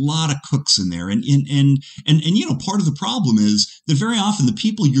there's a lot of cooks in there. And part of the problem is that very often the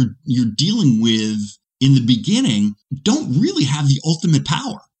people you're dealing with in the beginning don't really have the ultimate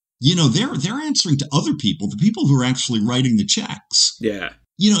power. They're answering to other people, the people who are actually writing the checks. Yeah.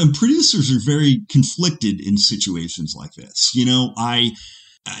 And producers are very conflicted in situations like this.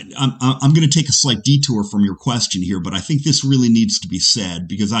 I'm going to take a slight detour from your question here, but I think this really needs to be said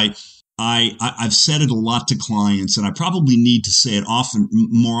because I've said it a lot to clients, and I probably need to say it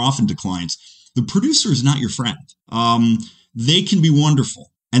more often to clients. The producer is not your friend. They can be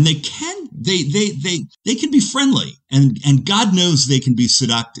wonderful, and they can be friendly, and God knows they can be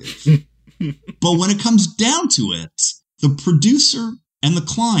seductive. But when it comes down to it, the producer and the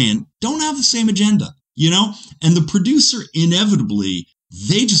client don't have the same agenda, and the producer inevitably,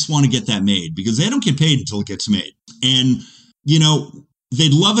 they just want to get that made because they don't get paid until it gets made. And,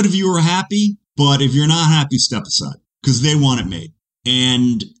 they'd love it if you were happy, but if you're not happy, step aside because they want it made.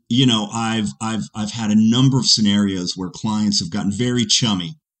 And, I've had a number of scenarios where clients have gotten very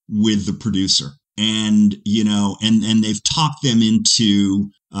chummy with the producer and, and they've talked them into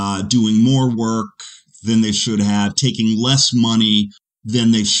doing more work than they should have, taking less money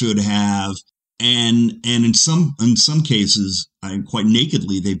than they should have. And in some cases, quite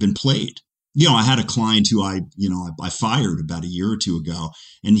nakedly, they've been played. I had a client who I fired about a year or two ago,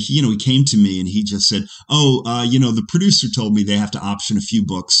 and he came to me and he just said, the producer told me they have to option a few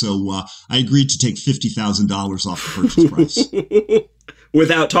books. So I agreed to take $50,000 off the purchase price.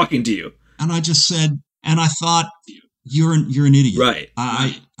 Without talking to you. And I just said, and I thought, you're an idiot. Right.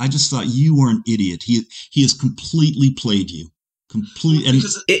 I just thought you were an idiot. He has completely played you.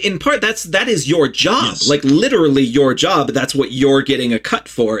 Because in part that is your job. Yes. Like literally your job. That's what you're getting a cut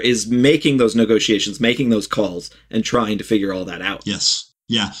for, is making those negotiations, making those calls, and trying to figure all that out. Yes.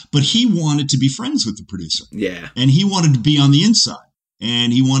 Yeah. But he wanted to be friends with the producer. Yeah. And he wanted to be on the inside,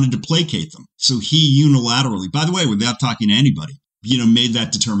 and he wanted to placate them. So he unilaterally, by the way, without talking to anybody, made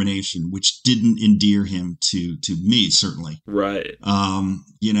that determination, which didn't endear him to me, certainly. Right.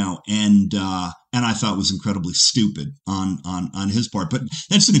 And I thought was incredibly stupid on his part. But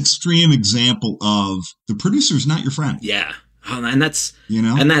that's an extreme example of the producer's not your friend. Yeah. And that's,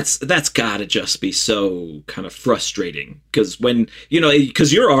 and that's gotta just be so kind of frustrating because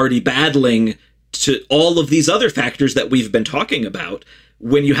because you're already battling to all of these other factors that we've been talking about.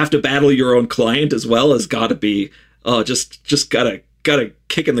 When you have to battle your own client as well, has gotta be, just gotta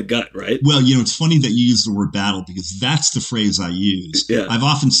kick in the gut, right? Well, it's funny that you use the word battle because that's the phrase I use. Yeah. I've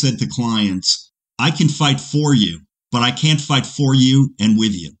often said to clients, I can fight for you, but I can't fight for you and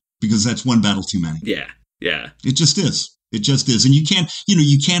with you because that's one battle too many. Yeah. Yeah. It just is. It just is. And you can't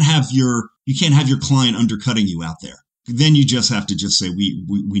have your client undercutting you out there. Then you just have to just say,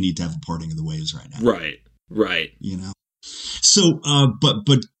 we need to have a parting of the ways right now. Right. Right. So,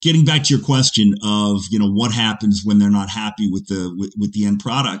 but getting back to your question of, what happens when they're not happy with the end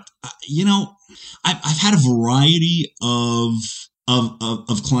product, I've had a variety of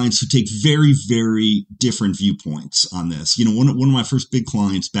clients who take very, very different viewpoints on this. One of my first big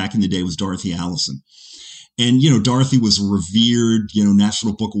clients back in the day was Dorothy Allison. And, Dorothy was a revered,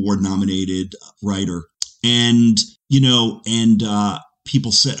 National Book Award nominated writer. And,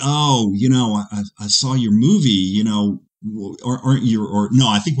 people said, I saw your movie, aren't you, or no,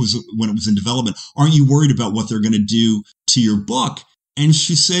 I think it was when it was in development. Aren't you worried about what they're going to do to your book? And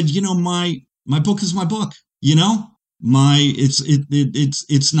she said, my book is my book, it's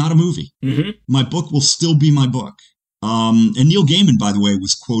not a movie. Mm-hmm. My book will still be my book. And Neil Gaiman, by the way,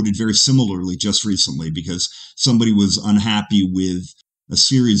 was quoted very similarly just recently because somebody was unhappy with a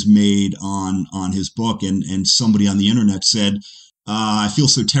series made on his book, and somebody on the internet said, I feel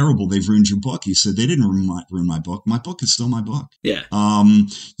so terrible they've ruined your book. He said, they didn't ruin my book. My book is still my book. Yeah.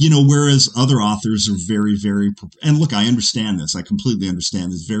 Whereas other authors are very, very, and look, I understand this. I completely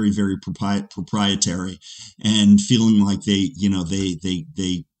understand this. Very, very proprietary and feeling like they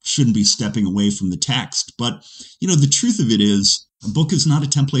shouldn't be stepping away from the text. But, the truth of it is a book is not a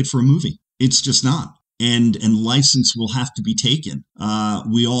template for a movie. It's just not. And license will have to be taken.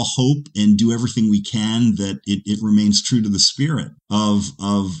 We all hope and do everything we can that it remains true to the spirit of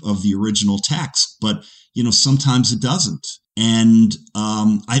the original text. But, sometimes it doesn't. And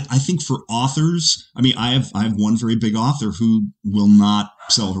I think for authors, I have one very big author who will not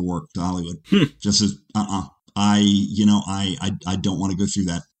sell her work to Hollywood. Just as, I don't want to go through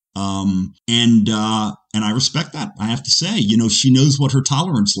that. And I respect that. I have to say, she knows what her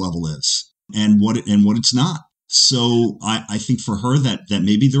tolerance level is. And what it's not. So I think for her that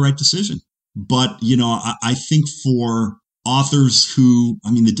may be the right decision. But, I think for authors who,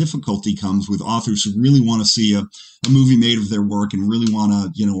 the difficulty comes with authors who really want to see a movie made of their work and really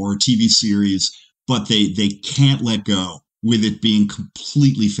want to, or a TV series, but they can't let go with it being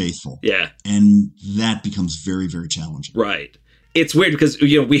completely faithful. Yeah. And that becomes very, very challenging. Right. it's weird because,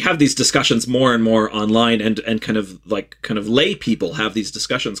 we have these discussions more and more online, and kind of lay people have these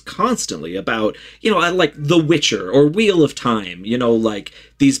discussions constantly about, like The Witcher or Wheel of Time, like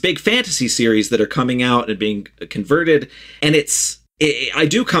these big fantasy series that are coming out and being converted. And I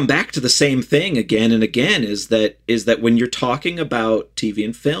do come back to the same thing again and again, is that when you're talking about TV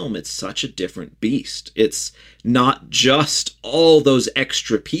and film, it's such a different beast. It's not just all those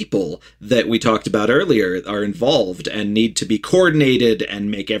extra people that we talked about earlier are involved and need to be coordinated and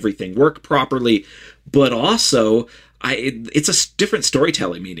make everything work properly, but also it's a different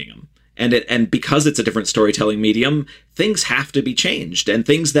storytelling medium. And because it's a different storytelling medium, things have to be changed. And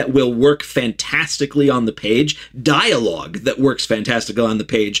things that will work fantastically on the page, dialogue that works fantastically on the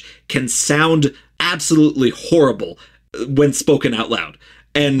page, can sound absolutely horrible when spoken out loud.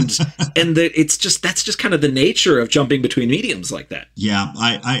 And that's just kind of the nature of jumping between mediums like that. Yeah,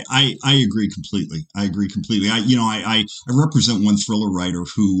 I agree completely. I represent one thriller writer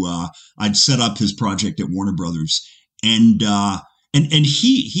who I'd set up his project at Warner Brothers, and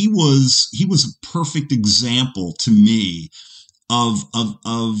he was a perfect example to me of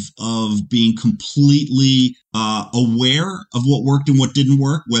being completely aware of what worked and what didn't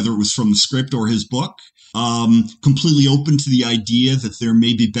work, whether it was from the script or his book. Completely open to the idea that there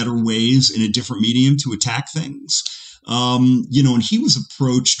may be better ways in a different medium to attack things. And he was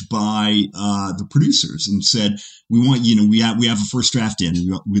approached by the producers and said, we have a first draft in,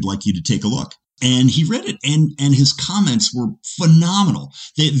 and we'd like you to take a look. And he read it, and his comments were phenomenal.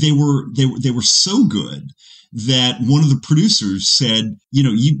 They were so good that one of the producers said,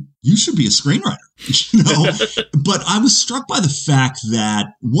 you should be a screenwriter. But I was struck by the fact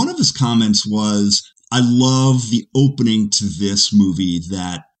that one of his comments was, I love the opening to this movie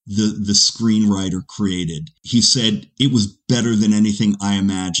that the screenwriter created. He said it was better than anything I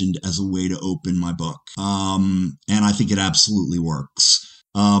imagined as a way to open my book. And I think it absolutely works.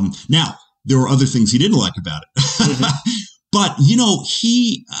 Now, there were other things he didn't like about it. Mm-hmm. But,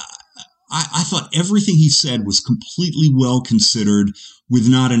 I thought everything he said was completely well considered, with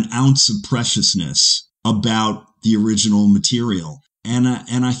not an ounce of preciousness about the original material. And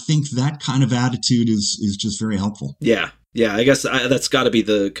I think that kind of attitude is just very helpful. Yeah. I guess that's got to be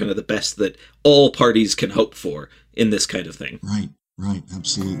the kind of the best that all parties can hope for in this kind of thing. Right.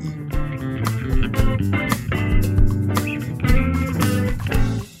 Absolutely.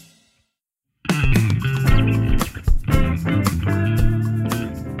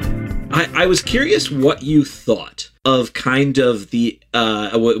 I was curious what you thought of kind of the,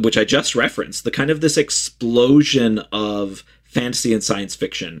 which I just referenced, the kind of this explosion of fantasy and science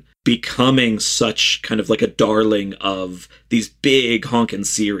fiction becoming such kind of like a darling of these big honkin'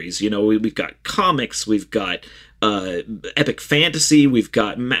 series. We've got comics, we've got epic fantasy, we've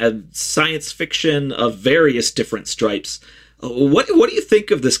got science fiction of various different stripes. What do you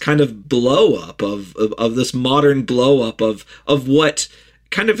think of this kind of blow up of this modern blow up of what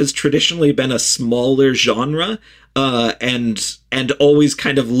kind of has traditionally been a smaller genre, and always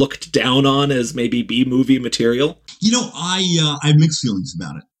kind of looked down on as maybe B-movie material? I have mixed feelings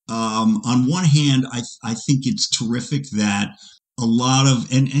about it. On one hand, I think it's terrific that a lot of,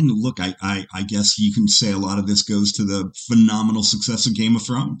 and look, I guess you can say a lot of this goes to the phenomenal success of Game of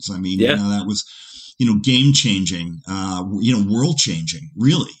Thrones. I mean, that was, game changing, world changing,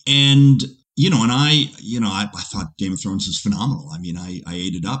 really. And, and I thought Game of Thrones was phenomenal. I mean, I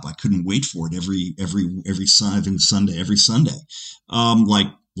ate it up. I couldn't wait for it every Sunday,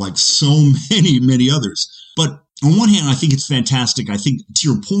 like so many others. But on one hand, I think it's fantastic. I think, to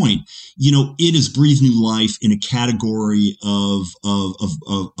your point, it has breathed new life in a category of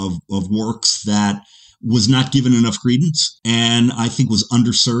works that was not given enough credence, and I think was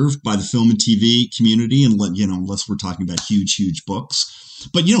underserved by the film and TV community, and unless we're talking about huge books.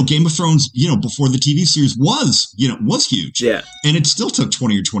 But, Game of Thrones, before the TV series was huge. Yeah. And it still took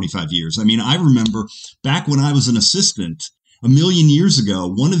 20 or 25 years. I mean, I remember back when I was an assistant a million years ago,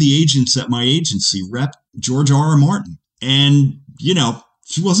 one of the agents at my agency repped George R.R. Martin. And,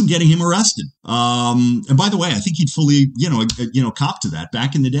 she wasn't getting him arrested. And by the way, I think he'd fully, cop to that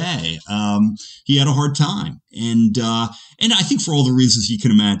back in the day. He had a hard time. And I think for all the reasons you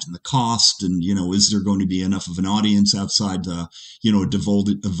can imagine, the cost and, is there going to be enough of an audience outside the, a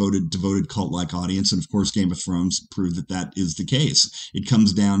devoted cult-like audience? And of course, Game of Thrones proved that is the case. It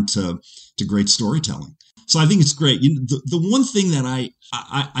comes down to great storytelling. So I think it's great. The one thing that I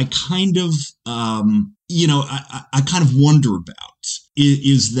kind of, I kind of wonder about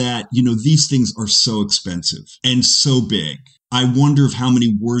is that, these things are so expensive and so big. I wonder if how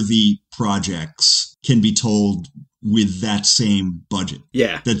many worthy projects can be told with that same budget.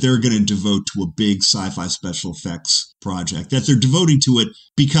 Yeah. That they're going to devote to a big sci-fi special effects project, that they're devoting to it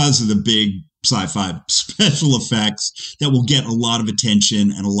because of the big sci-fi special effects that will get a lot of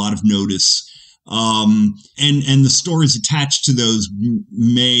attention and a lot of notice. And the stories attached to those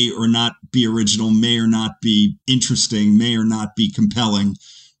may or not be original, may or not be interesting, may or not be compelling.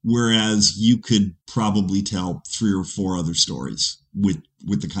 Whereas you could probably tell 3 or 4 other stories with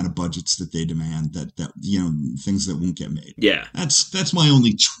the kind of budgets that they demand, that things that won't get made. Yeah, that's my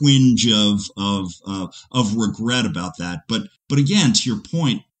only twinge of regret about that. But again, to your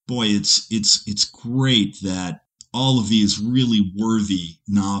point, boy, it's great that all of these really worthy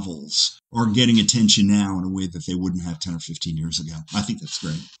novels are getting attention now in a way that they wouldn't have 10 or 15 years ago. I think that's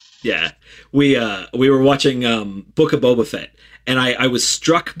great. Yeah, we were watching Book of Boba Fett, and I was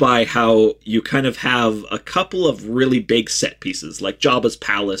struck by how you kind of have a couple of really big set pieces, like Jabba's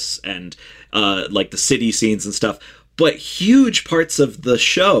palace and like the city scenes and stuff, but huge parts of the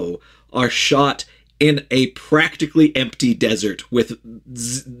show are shot in a practically empty desert with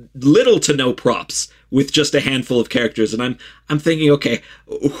little to no props, with just a handful of characters. And I'm thinking, okay,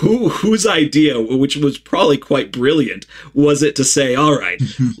 whose idea, which was probably quite brilliant, was it to say, all right,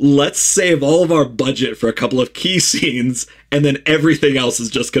 let's save all of our budget for a couple of key scenes, and then everything else is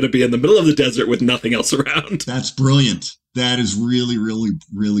just going to be in the middle of the desert with nothing else around. That's brilliant. That is really, really,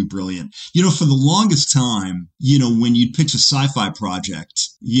 really brilliant. For the longest time, when you'd pitch a sci-fi project,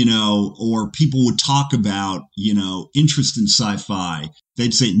 or people would talk about, interest in sci-fi,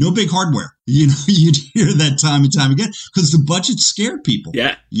 they'd say, no big hardware. You'd hear that time and time again because the budget scared people.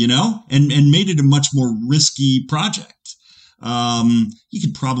 Yeah. And made it a much more risky project. You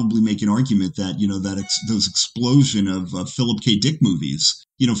could probably make an argument that, those explosion of Philip K. Dick movies,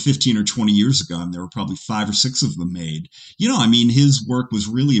 15 or 20 years ago, and there were probably 5 or 6 of them made. His work was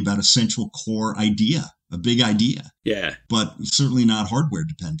really about a central core idea, a big idea. Yeah. But certainly not hardware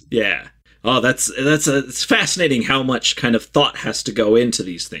dependent. Yeah. Oh, it's fascinating how much kind of thought has to go into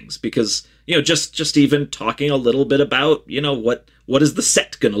these things, because, just even talking a little bit about, what is the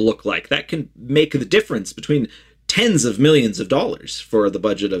set going to look like? That can make the difference between tens of millions of dollars for the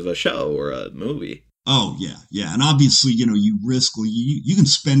budget of a show or a movie. Oh, yeah, yeah. And obviously, you risk, you can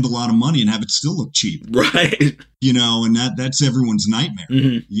spend a lot of money and have it still look cheap. Right. And that's everyone's nightmare,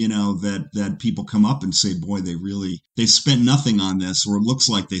 mm-hmm. That people come up and say, boy, they spent nothing on this, or it looks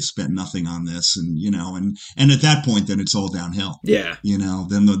like they spent nothing on this. And, and at that point, then it's all downhill. Yeah.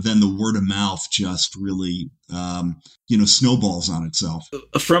 Then the word of mouth just really, snowballs on itself.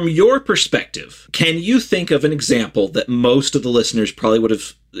 From your perspective, can you think of an example that most of the listeners probably would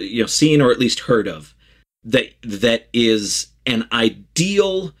have, seen or at least heard of, that is an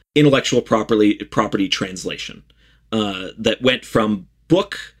ideal intellectual property translation that went from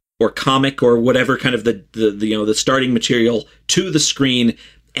book or comic or whatever kind of the starting material to the screen,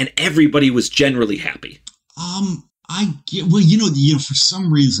 and everybody was generally happy? For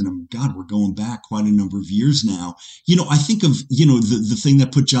some reason, God, we're going back quite a number of years now. I think of, the thing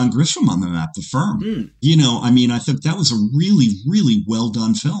that put John Grisham on the map, The Firm. I think that was a really, really well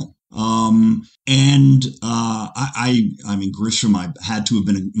done film. Grisham, I had to have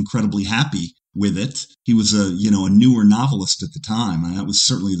been incredibly happy with it. He was a newer novelist at the time, and that was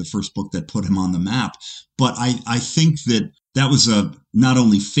certainly the first book that put him on the map. But I think that was a not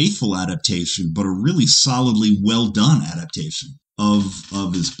only faithful adaptation, but a really solidly well done adaptation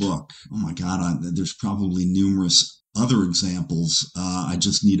of his book. Oh my God, there's probably numerous other examples. I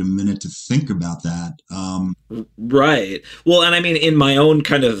just need a minute to think about that. Right. Well, and in my own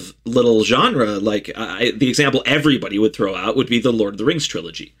kind of little genre, like the example everybody would throw out would be the Lord of the Rings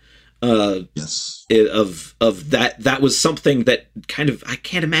trilogy. Yes. Of that was something that kind of, I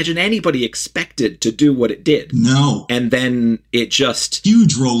can't imagine anybody expected to do what it did. No. And then it just...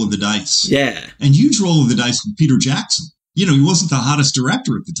 Huge roll of the dice. Yeah. And huge roll of the dice with Peter Jackson. He wasn't the hottest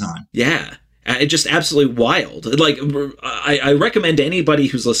director at the time. Yeah. It just absolutely wild. Like, I recommend anybody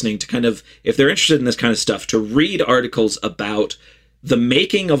who's listening to kind of, if they're interested in this kind of stuff, to read articles about the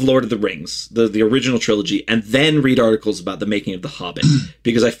making of Lord of the Rings, the original trilogy, and then read articles about the making of The Hobbit,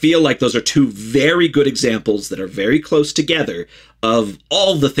 because I feel like those are two very good examples that are very close together of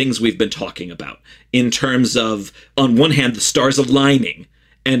all the things we've been talking about, in terms of, on one hand, the stars aligning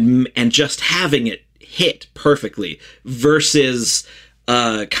and just having it hit perfectly, versus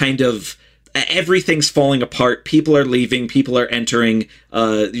kind of everything's falling apart. People are leaving. People are entering.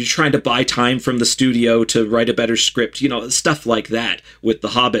 You're trying to buy time from the studio to write a better script. Stuff like that with The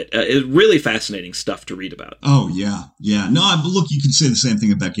Hobbit. It's really fascinating stuff to read about. Oh, yeah. Yeah. No, look, you could say the same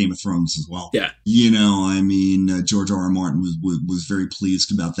thing about Game of Thrones as well. Yeah. George R.R. Martin was very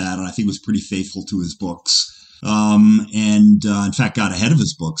pleased about that, and I think was pretty faithful to his books. and in fact got ahead of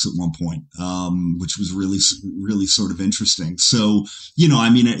his books at one point, which was really sort of interesting. So, I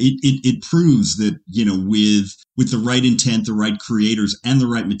mean, it proves that, with the right intent, the right creators, and the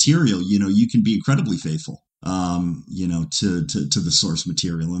right material, you can be incredibly faithful, to the source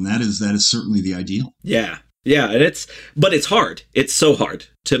material. And that is certainly the ideal. Yeah. Yeah. And it's hard. It's so hard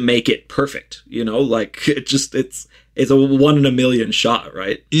to make it perfect, it's a 1 in a million shot,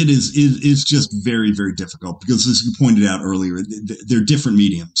 right? It's just very, very difficult because, as you pointed out earlier, they're different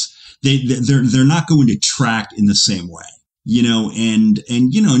mediums. They're not going to track in the same way, and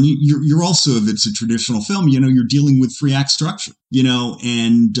you're also, if it's a traditional film, you're dealing with 3-act structure,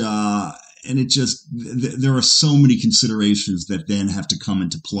 and it just, there are so many considerations that then have to come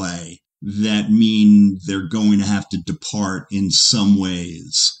into play that mean they're going to have to depart in some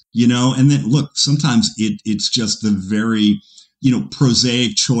ways. And then look, sometimes it's just the very,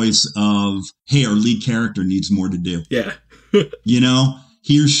 prosaic choice of, hey, our lead character needs more to do. Yeah.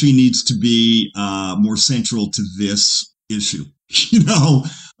 He or she needs to be more central to this issue.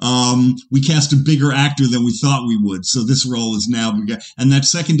 We cast a bigger actor than we thought we would. So this role is now, and that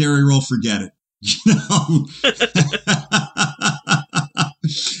secondary role, forget it.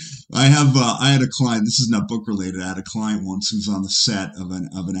 I had a client, this is not book related. I had a client once who was on the set of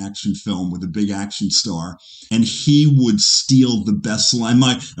an action film with a big action star, and he would steal the best line.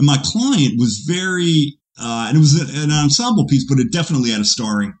 My client was very, and it was an ensemble piece, but it definitely had a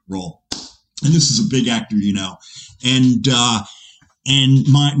starring role. And this is a big actor, and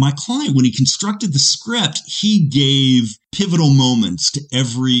my client, when he constructed the script, he gave pivotal moments to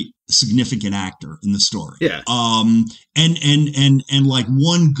every significant actor in the story. Yeah. And like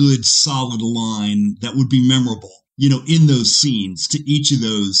one good solid line that would be memorable, in those scenes to each of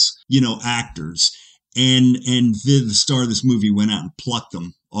those, actors. And the star of this movie went out and plucked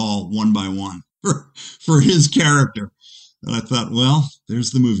them all one by one for his character. And I thought, well,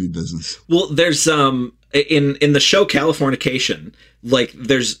 there's the movie business. Well, there's in the show Californication, like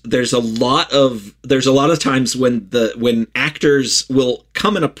there's a lot of times when actors will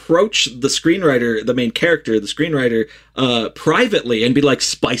come and approach the screenwriter, the main character, the screenwriter, privately and be like,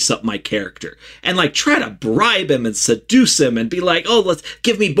 spice up my character, and like try to bribe him and seduce him and be like, oh, let's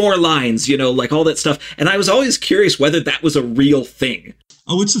give me more lines, like all that stuff. And I was always curious whether that was a real thing.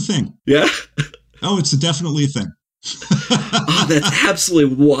 Oh, it's a thing. Yeah. Oh, it's definitely a thing. Oh, that's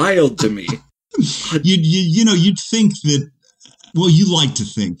absolutely wild to me. You'd think that, well, you like to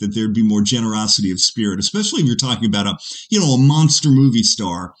think that there'd be more generosity of spirit, especially if you're talking about a monster movie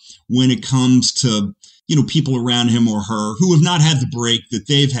star when it comes to, people around him or her who have not had the break that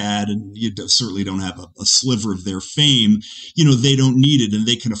they've had, and you certainly don't have a sliver of their fame. They don't need it and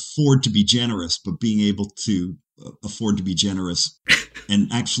they can afford to be generous, but being able to afford to be generous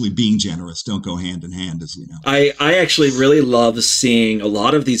and actually being generous don't go hand in hand, as we know. I actually really love seeing a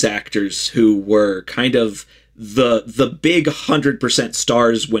lot of these actors who were kind of the big 100%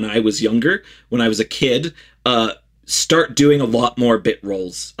 stars when I was younger, when I was a kid, start doing a lot more bit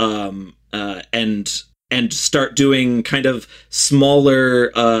roles, and start doing kind of smaller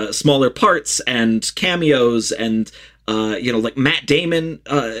parts and cameos, and like Matt Damon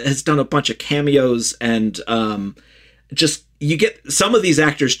has done a bunch of cameos, and just you get some of these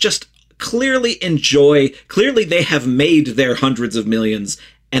actors just clearly they have made their hundreds of millions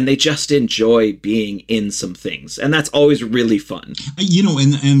and they just enjoy being in some things. And that's always really fun.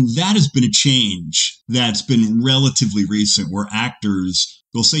 And that has been a change that's been relatively recent, where actors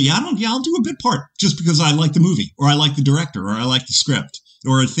will say, I'll do a bit part just because I like the movie, or I like the director, or I like the script,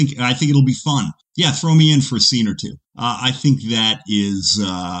 or I think it'll be fun. Yeah, throw me in for a scene or two. I think that is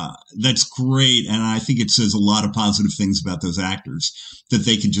that's great, and I think it says a lot of positive things about those actors, that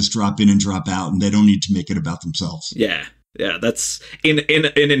they can just drop in and drop out, and they don't need to make it about themselves. Yeah, that's in an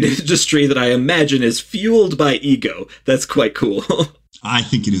industry that I imagine is fueled by ego. That's quite cool. I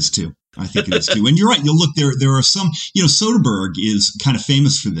think it is too. And you're right. You'll look there are some. Soderbergh is kind of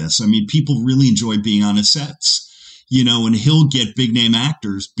famous for this. I mean, people really enjoy being on his sets. And he'll get big name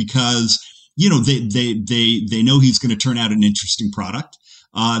actors because, they know he's going to turn out an interesting product.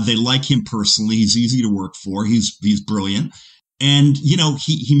 They like him personally. He's easy to work for. He's brilliant. And,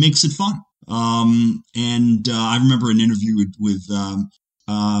 he makes it fun. I remember an interview with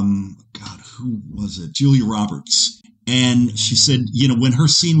who was it? Julia Roberts. And she said, when her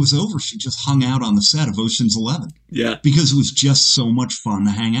scene was over, she just hung out on the set of Ocean's 11. Yeah. Because it was just so much fun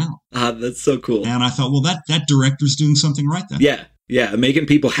to hang out. That's so cool. And I thought, well, that director's doing something right then. Yeah. Yeah. Making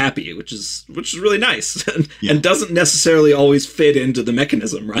people happy, which is really nice and doesn't necessarily always fit into the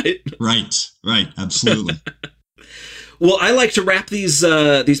mechanism, right? Right. Absolutely. Well, I like to wrap these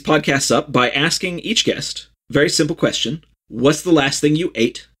podcasts up by asking each guest very simple question. What's the last thing you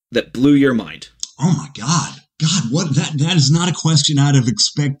ate that blew your mind? Oh my God. God, what that is not a question I'd have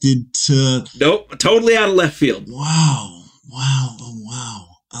expected to. Nope, totally out of left field. Wow.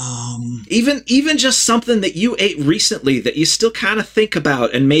 Even just something that you ate recently that you still kind of think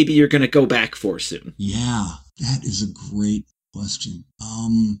about and maybe you're going to go back for soon. Yeah, that is a great question.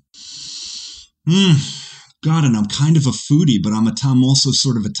 God, and I'm kind of a foodie, but I'm also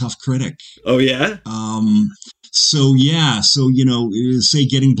sort of a tough critic. Oh yeah. So say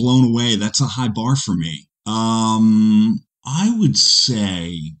getting blown away, that's a high bar for me. I would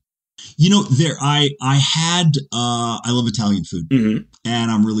say, I love Italian food, mm-hmm.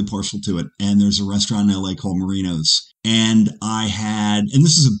 and I'm really partial to it. And there's a restaurant in LA called Marino's, and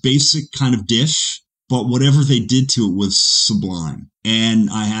this is a basic kind of dish, but whatever they did to it was sublime. And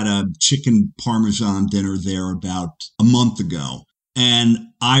I had a chicken parmesan dinner there about a month ago. And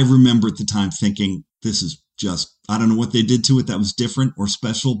I remember at the time thinking, this is just, I don't know what they did to it that was different or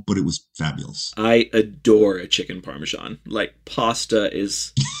special, but it was fabulous. I adore a chicken parmesan. Like, pasta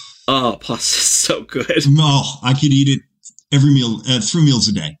is, pasta's so good. Oh, I could eat it every meal, 3 meals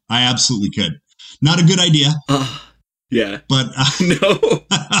a day. I absolutely could. Not a good idea. Yeah. But no,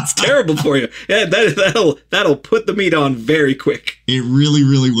 it's terrible for you. Yeah, that'll put the meat on very quick. It really,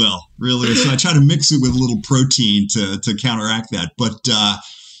 really will. Really. So I try to mix it with a little protein to counteract that. But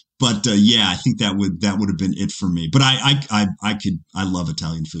yeah, I think that would have been it for me. But I love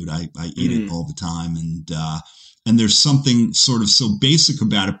Italian food. I eat it all the time, and there's something sort of so basic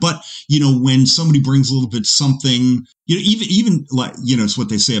about it. But when somebody brings a little bit something, even like it's what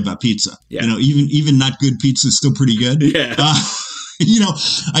they say about pizza. Yeah. Even not good pizza is still pretty good. Yeah.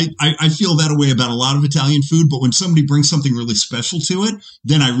 I feel that way about a lot of Italian food, but when somebody brings something really special to it,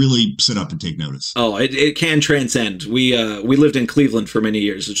 then I really sit up and take notice. Oh, it can transcend. We lived in Cleveland for many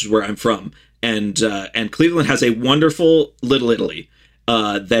years, which is where I'm from, and Cleveland has a wonderful Little Italy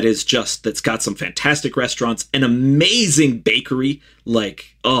that's got some fantastic restaurants, an amazing bakery, and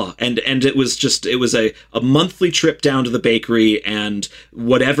it was a monthly trip down to the bakery, and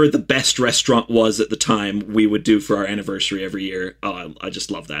whatever the best restaurant was at the time, we would do for our anniversary every year. Oh, I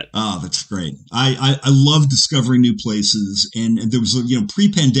just love that. Oh, that's great. I love discovering new places, and there was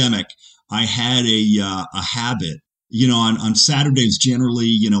pre-pandemic, I had a habit, on Saturdays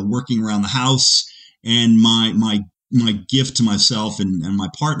generally, working around the house, and my gift to myself and my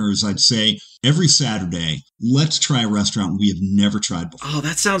partners, I'd say every Saturday, let's try a restaurant we have never tried before. Oh,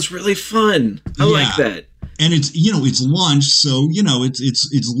 that sounds really fun. I like that. And it's, it's lunch. So,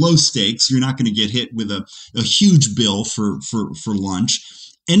 it's low stakes. You're not going to get hit with a huge bill for lunch.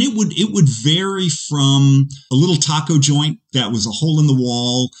 And it would vary from a little taco joint that was a hole in the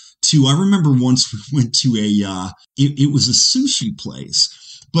wall to, I remember once we went to it was a sushi place.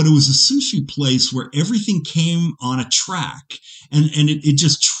 But it was a sushi place where everything came on a track and it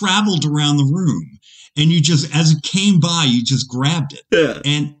just traveled around the room. And you just, as it came by, you just grabbed it. Yeah.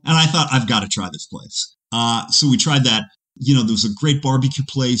 And I thought, I've got to try this place. So we tried that. There was a great barbecue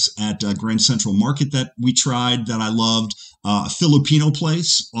place at Grand Central Market that we tried that I loved. A Filipino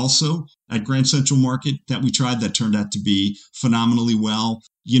place also at Grand Central Market that we tried that turned out to be phenomenally well.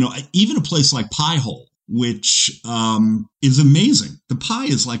 Even a place like Pie Hole, which is amazing. The pie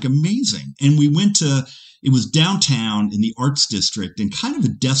is amazing. And we went it was downtown in the Arts District in kind of a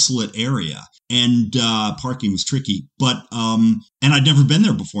desolate area. And parking was tricky. But, and I'd never been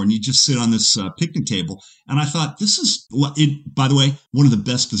there before. And you just sit on this picnic table. And I thought, this is, by the way, one of the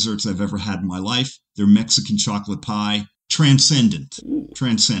best desserts I've ever had in my life. Their Mexican chocolate pie. Transcendent. Ooh.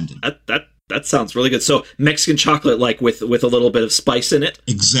 Transcendent. That sounds really good. So Mexican chocolate, with a little bit of spice in it.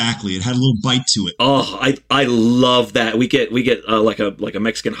 Exactly. It had a little bite to it. Oh, I love that. We get like a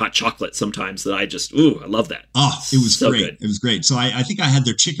Mexican hot chocolate sometimes that I love that. Oh, it was so great. Good. It was great. So I think I had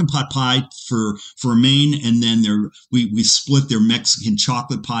their chicken pot pie for a main, and then we split their Mexican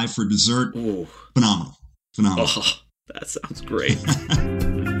chocolate pie for dessert. Ooh. Phenomenal. Oh, that sounds great.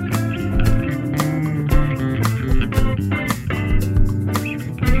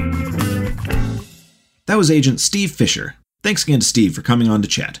 That was agent Steve Fisher. Thanks again to Steve for coming on to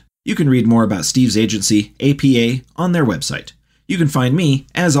chat. You can read more about Steve's agency, APA, on their website. You can find me,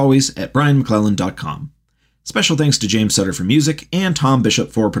 as always, at brianmcclellan.com. Special thanks to James Sutter for music and Tom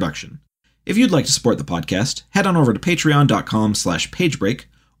Bishop for production. If you'd like to support the podcast, head on over to patreon.com/pagebreak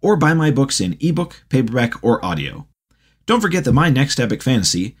or buy my books in ebook, paperback, or audio. Don't forget that my next epic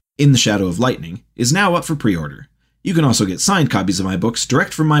fantasy, In the Shadow of Lightning, is now up for pre-order. You can also get signed copies of my books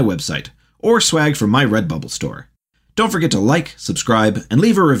direct from my website, or swag from my Redbubble store. Don't forget to like, subscribe, and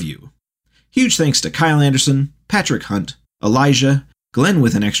leave a review. Huge thanks to Kyle Anderson, Patrick Hunt, Elijah, Glenn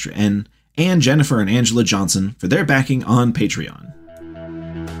with an extra N, and Jennifer and Angela Johnson for their backing on Patreon.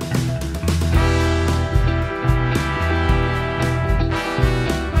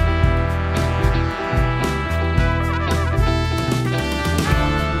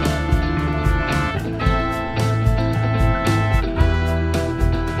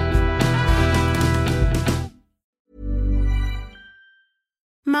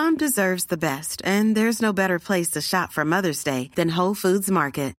 Mom deserves the best, and there's no better place to shop for Mother's Day than Whole Foods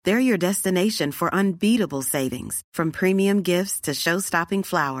Market. They're your destination for unbeatable savings, from premium gifts to show-stopping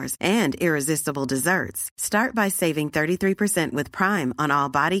flowers and irresistible desserts. Start by saving 33% with Prime on all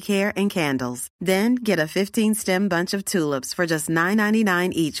body care and candles. Then get a 15-stem bunch of tulips for just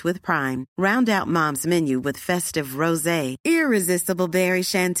 $9.99 each with Prime. Round out Mom's menu with festive rosé, irresistible berry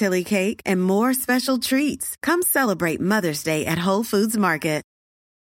chantilly cake, and more special treats. Come celebrate Mother's Day at Whole Foods Market.